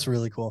that's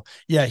really cool.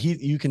 Yeah,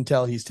 you can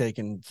tell he's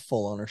taken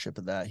full ownership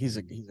of that. He's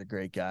a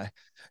great guy.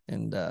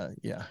 And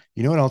yeah.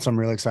 You know what else I'm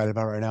really excited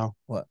about right now?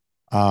 What?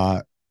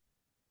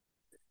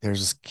 He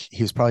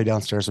was probably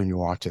downstairs when you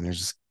walked in. There's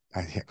just,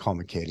 I can't call him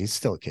a kid. He's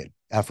still a kid.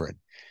 Efred.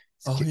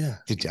 Oh yeah.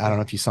 I don't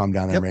know if you saw him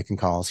down there Yep. making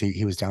calls.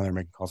 He was down there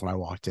making calls when I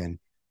walked in.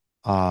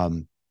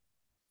 Um,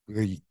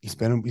 he's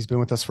been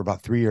with us for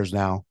about 3 years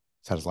now.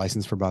 He's had his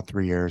license for about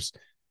 3 years.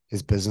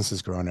 His business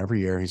has grown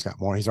every year. He's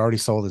got more. He's already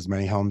sold as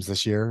many homes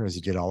this year as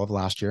he did all of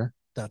last year.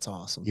 That's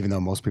awesome. Even though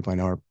most people I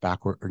know are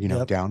backward or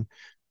Yep. down.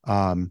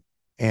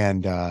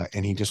 And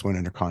he just went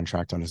under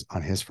contract on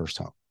his first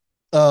home.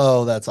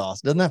 Oh, that's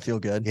awesome. Doesn't that feel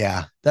good?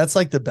 Yeah. That's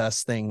like the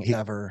best thing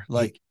ever.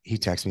 Like he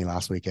texted me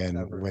last weekend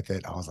ever. with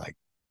it. I was like,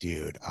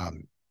 dude,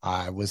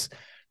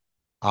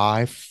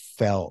 I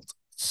felt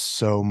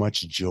so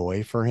much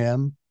joy for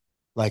him.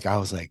 Like I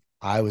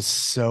was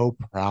so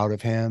proud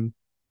of him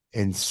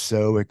and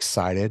so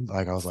excited.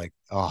 Like I was like,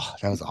 oh,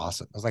 that was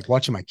awesome. I was like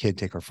watching my kid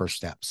take her first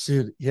steps.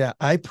 Dude, yeah.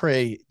 I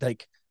pray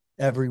like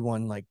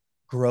everyone like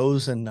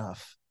grows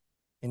enough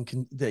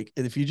and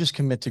if you just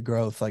commit to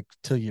growth like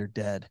till you're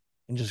dead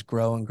and just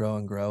grow and grow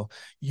and grow,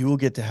 you will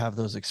get to have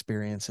those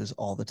experiences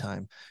all the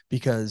time.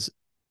 Because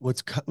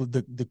what's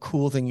the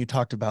cool thing you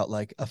talked about,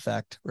 like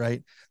effect,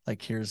 right?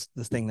 Like here's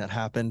the thing that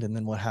happened and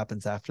then what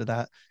happens after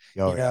that.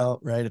 Oh, yeah.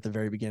 Right at the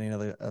very beginning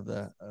of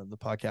the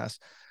podcast.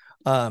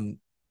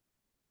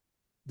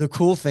 The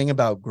cool thing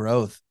about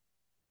growth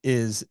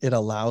is it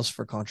allows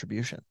for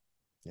contribution.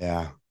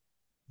 Yeah.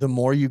 The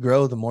more you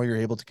grow, the more you're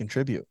able to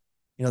contribute.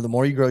 The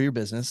more you grow your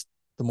business,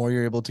 the more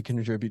you're able to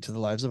contribute to the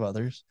lives of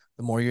others,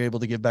 the more you're able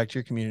to give back to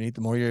your community,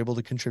 the more you're able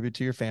to contribute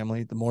to your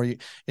family, the more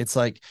it's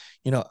like,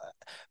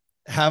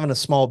 having a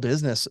small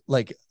business,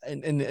 like,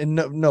 and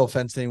no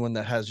offense to anyone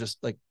that has just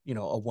like,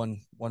 a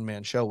one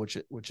man show,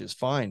 which is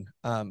fine.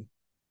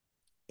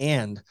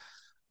 And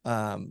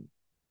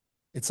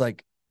it's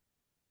like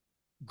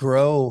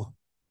grow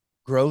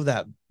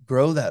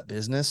that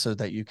business so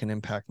that you can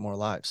impact more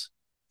lives.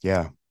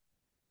 Yeah.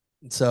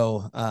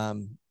 So,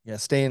 yeah,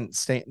 staying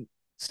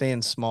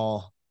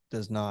small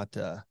does not,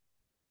 I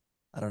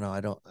don't know.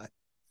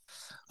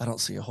 I don't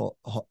see a whole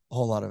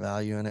lot of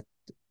value in it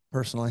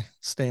personally,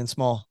 staying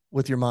small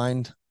with your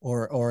mind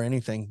or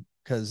anything.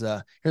 Cause,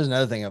 here's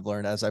another thing I've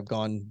learned as I've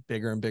gone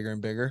bigger and bigger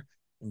and bigger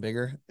and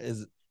bigger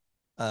is,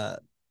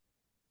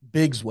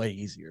 big's way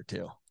easier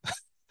too.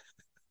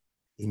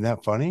 Isn't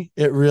that funny?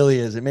 It really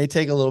is. It may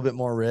take a little bit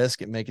more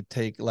risk. It may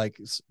take like,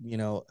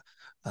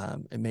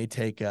 it may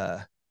take,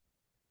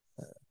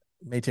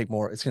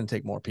 more. It's going to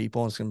take more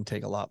people. It's going to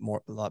take a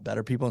lot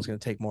better people. It's going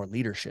to take more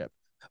leadership.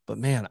 But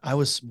man, I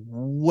was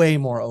way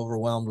more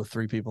overwhelmed with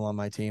 3 people on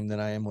my team than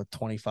I am with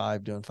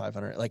 25 doing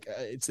 500. Like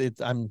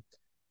I'm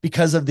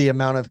because of the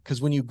amount of,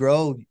 because when you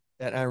grow,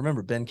 and I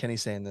remember Ben Kenny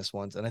saying this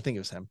once, and I think it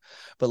was him,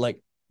 but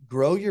like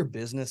grow your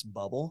business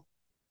bubble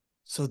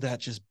so that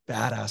just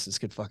badasses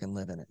could fucking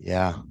live in it.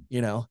 Yeah.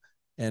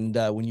 And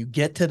when you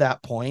get to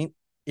that point,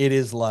 it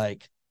is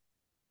like,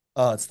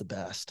 oh, it's the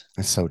best.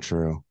 It's so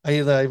true.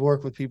 I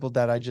work with people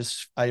that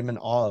I'm in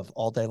awe of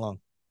all day long.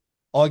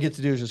 All I get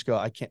to do is just go,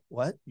 I can't,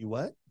 what? You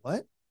what?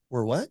 What?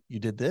 We're what? You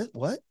did this?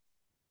 What?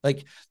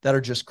 Like that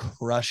are just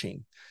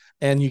crushing.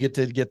 And you get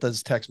to get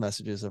those text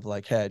messages of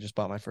like, hey, I just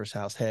bought my first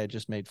house. Hey, I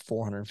just made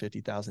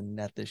 450,000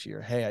 net this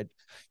year. Hey,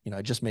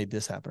 I just made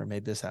this happen or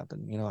made this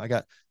happen. I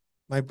got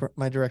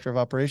my director of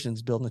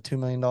operations building a $2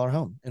 million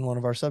home in one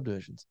of our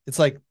subdivisions. It's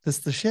like, this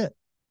is the shit.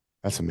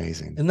 That's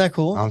amazing. Isn't that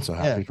cool? I'm so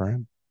happy for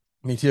him.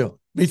 Me too.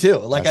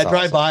 Like, That's I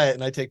drive awesome. by it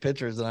and I take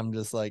pictures and I'm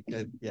just like,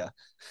 yeah.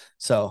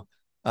 So,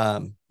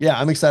 yeah,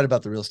 I'm excited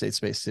about the real estate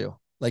space too.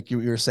 Like you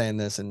were saying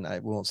this, and I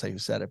won't say who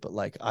said it, but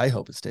like, I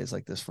hope it stays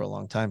like this for a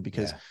long time,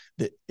 because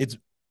it's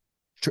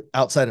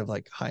outside of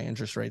like high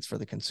interest rates for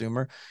the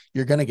consumer,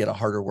 you're going to get a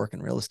harder working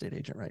real estate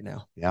agent right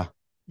now. Yeah.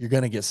 You're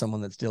going to get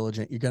someone that's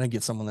diligent. You're going to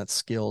get someone that's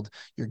skilled.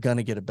 You're going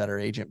to get a better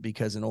agent,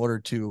 because in order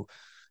to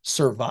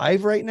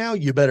survive right now,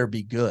 you better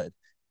be good.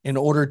 In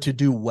order to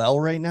do well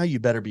right now, you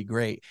better be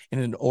great.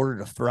 And in order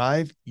to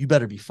thrive, you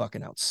better be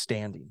fucking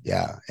outstanding.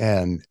 Yeah.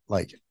 And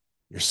like,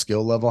 your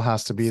skill level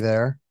has to be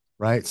there,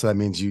 right? So that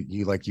means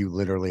you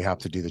literally have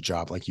to do the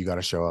job. Like, you got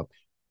to show up.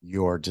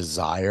 Your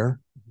desire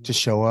to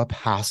show up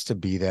has to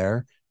be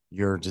there.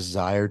 Your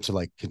desire to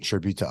like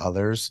contribute to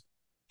others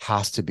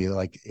has to be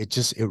like,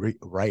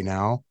 right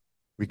now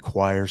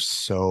requires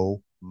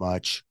so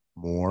much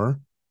more.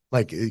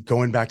 Like,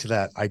 going back to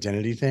that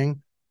identity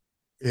thing,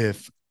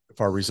 if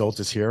our result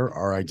is here,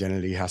 our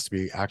identity has to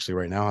be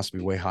right now has to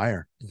be way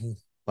higher. Mm-hmm.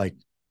 Like,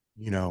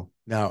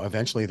 now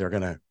eventually they're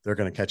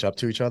gonna catch up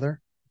to each other,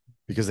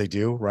 because they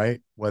do,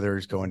 right? Whether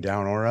it's going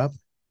down or up.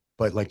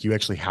 But like, you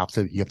actually have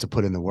to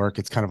put in the work.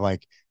 It's kind of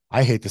like,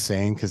 I hate the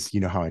saying, because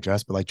you know how I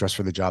dress, but like, dress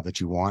for the job that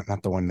you want,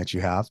 not the one that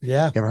you have.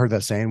 Yeah. You ever heard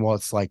that saying? Well,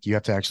 it's like, you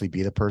have to actually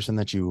be the person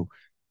that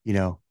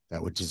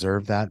that would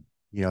deserve that,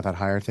 that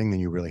higher thing than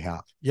you really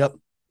have. Yep.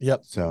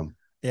 So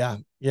yeah.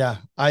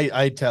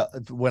 I tell,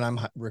 when I'm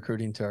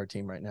recruiting to our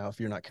team right now, if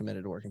you're not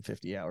committed to working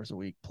 50 hours a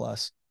week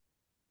plus,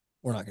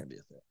 we're not going to be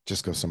a fit.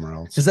 Just go somewhere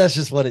else. Because that's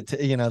just what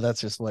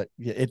that's just what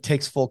it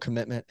takes. Full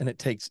commitment, and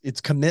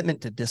it's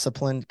commitment to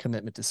discipline,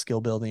 commitment to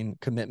skill building,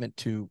 commitment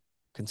to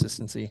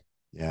consistency.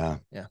 Yeah.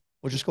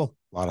 Which is cool.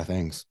 A lot of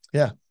things.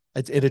 Yeah.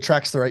 It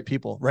attracts the right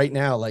people right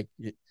now. Like,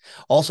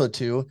 also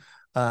too,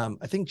 I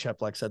think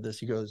Cheplak said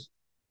this.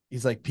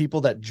 He's like,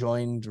 people that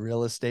joined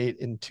real estate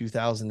in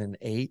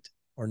 2008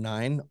 or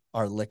 9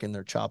 are licking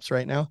their chops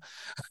right now.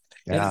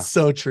 Yeah. And it's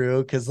so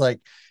true. Cause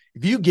like,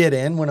 if you get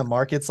in when a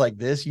market's like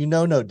this,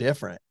 no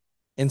different.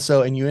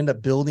 And you end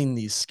up building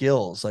these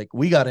skills. Like,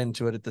 we got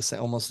into it at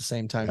almost the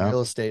same time,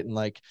 real estate. And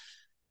like,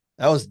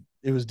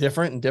 it was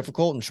different and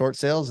difficult and short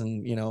sales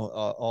and,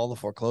 all the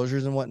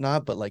foreclosures and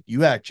whatnot, but like,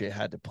 you actually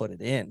had to put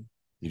it in.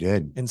 You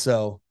did. And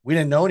so we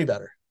didn't know any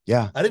better.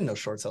 Yeah. I didn't know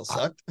short sales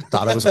sucked. I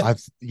thought it was,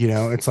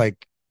 it's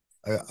like,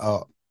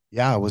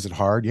 was it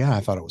hard? Yeah. I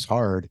thought it was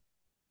hard.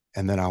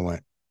 And then I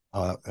went,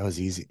 oh, that was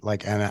easy.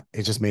 Like, and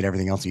it just made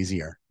everything else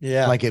easier.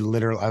 Yeah. Like, it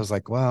literally, I was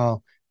like,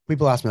 well,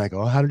 people ask me like,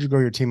 oh, how did you grow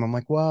your team? I'm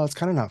like, well, it's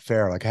kind of not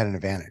fair. Like, I had an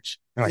advantage.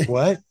 They're like,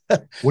 what?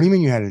 What do you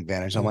mean you had an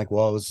advantage? I'm like,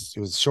 well, it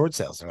was short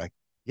sales. They're like,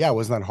 yeah,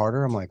 wasn't that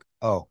harder? I'm like,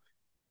 oh,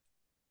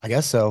 I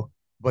guess so.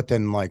 But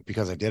then, like,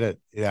 because I did it,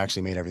 it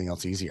actually made everything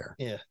else easier.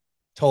 Yeah,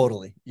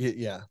 totally.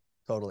 Yeah,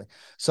 totally.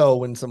 So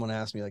when someone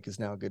asks me like, is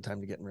now a good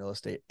time to get in real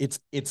estate?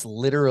 It's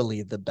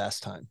literally the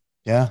best time.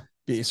 Yeah.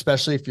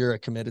 Especially if you're a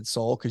committed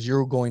soul, because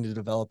you're going to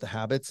develop the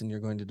habits and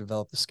you're going to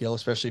develop the skill,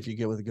 especially if you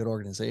get with a good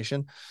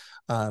organization.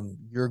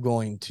 You're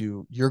going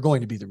to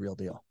be the real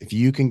deal. If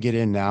you can get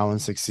in now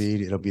and succeed,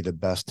 it'll be the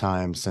best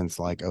time since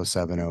like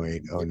 07,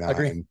 08,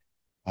 09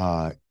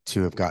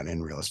 to have gotten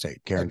in real estate,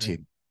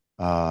 guaranteed.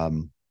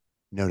 No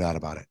doubt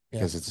about it,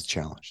 because it's a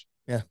challenge.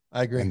 Yeah,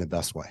 I agree. In the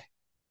best way.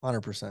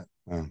 100%.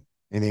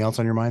 Anything else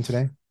on your mind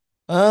today?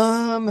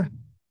 No,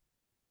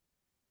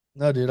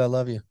 dude, I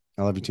love you.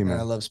 I love you too, man.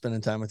 I love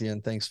spending time with you,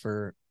 and thanks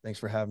for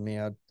having me.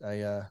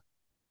 You're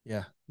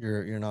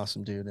an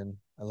awesome dude, and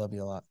I love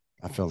you a lot.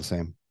 I feel the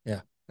same. Yeah.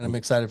 And I'm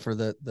excited for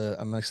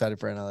I'm excited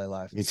for NLA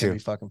Live. Me it's too. gonna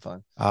be fucking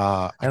fun.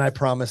 And I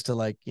promise to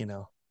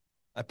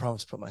I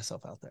promise to put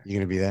myself out there. You're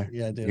gonna be there?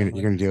 Yeah, dude.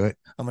 You're gonna do it?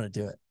 I'm gonna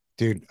do it.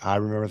 Dude, I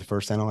remember the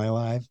first NLA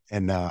Live,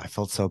 and I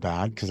felt so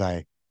bad because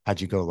I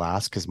had you go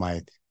last, because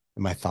my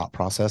thought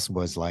process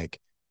was like,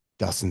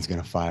 Dustin's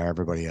gonna fire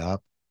everybody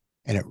up.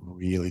 And it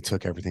really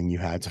took everything you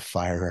had to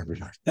fire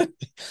everybody.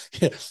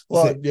 Yeah.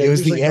 Well, it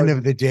was the end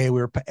of the day.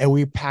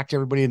 We packed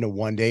everybody into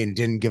one day and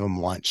didn't give them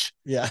lunch.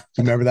 Yeah. Do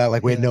you remember that?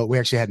 Like, we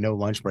actually had no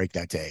lunch break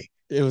that day.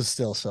 It was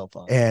still so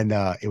fun. And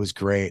it was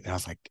great. And I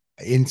was like,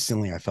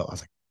 instantly I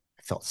felt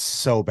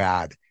so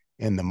bad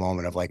in the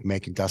moment of like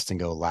making Dustin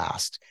go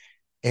last.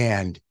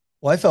 And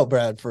well, I felt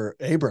bad for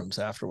Abrams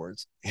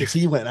afterwards, because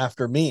he went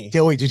after me.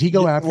 Wait, did he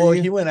go after you? Well,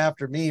 he went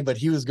after me, but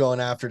he was going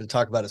after to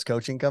talk about his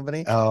coaching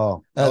company.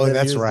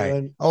 That's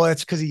right.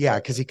 That's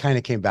because he kind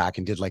of came back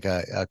and did like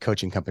a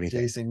coaching company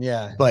Jason, thing.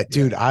 Yeah. But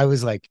dude, I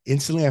was like,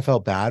 instantly I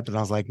felt bad, but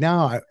I was like, no,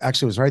 I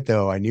actually was right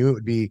though. I knew it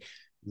would be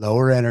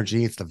lower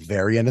energy. It's the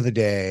very end of the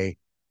day,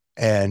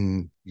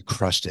 and you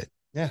crushed it.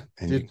 Yeah.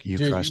 And dude,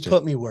 you crushed it.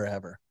 Put me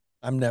wherever.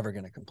 I'm never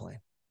going to complain.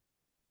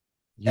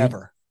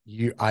 Ever.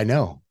 I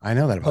know that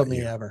about Put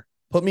me ever.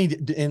 Put me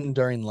in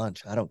during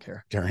lunch. I don't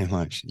care. During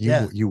lunch.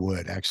 You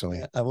would actually.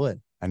 Yeah, I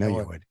would. I know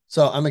you would.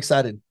 So I'm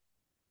excited.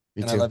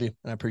 Me and too. I love you.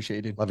 And I appreciate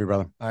you, dude. Love you,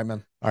 brother. All right,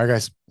 man. All right,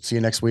 guys. See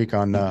you next week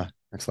on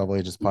Next Level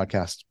Agents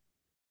podcast.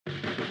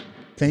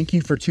 Thank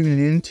you for tuning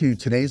in to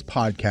today's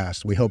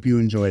podcast. We hope you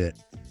enjoyed it.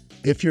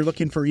 If you're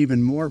looking for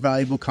even more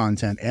valuable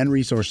content and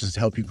resources to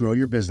help you grow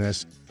your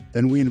business,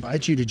 then we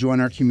invite you to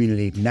join our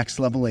community, Next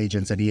Level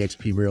Agents at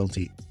eXp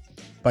Realty.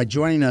 By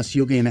joining us,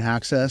 you'll gain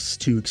access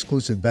to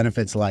exclusive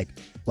benefits like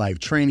live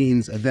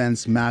trainings,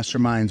 events,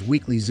 masterminds,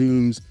 weekly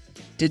Zooms,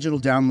 digital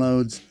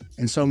downloads,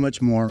 and so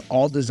much more,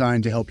 all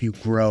designed to help you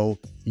grow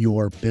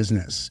your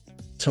business.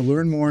 To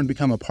learn more and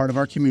become a part of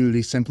our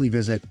community, simply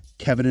visit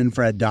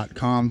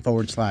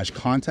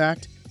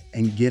kevinandfred.com/contact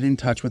and get in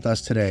touch with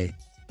us today.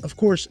 Of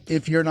course,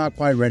 if you're not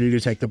quite ready to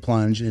take the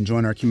plunge and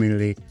join our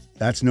community,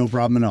 that's no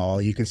problem at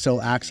all. You can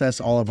still access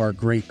all of our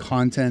great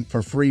content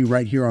for free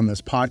right here on this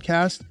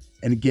podcast.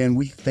 And again,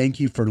 we thank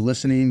you for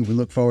listening. We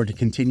look forward to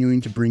continuing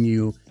to bring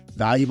you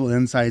valuable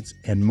insights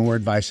and more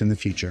advice in the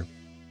future.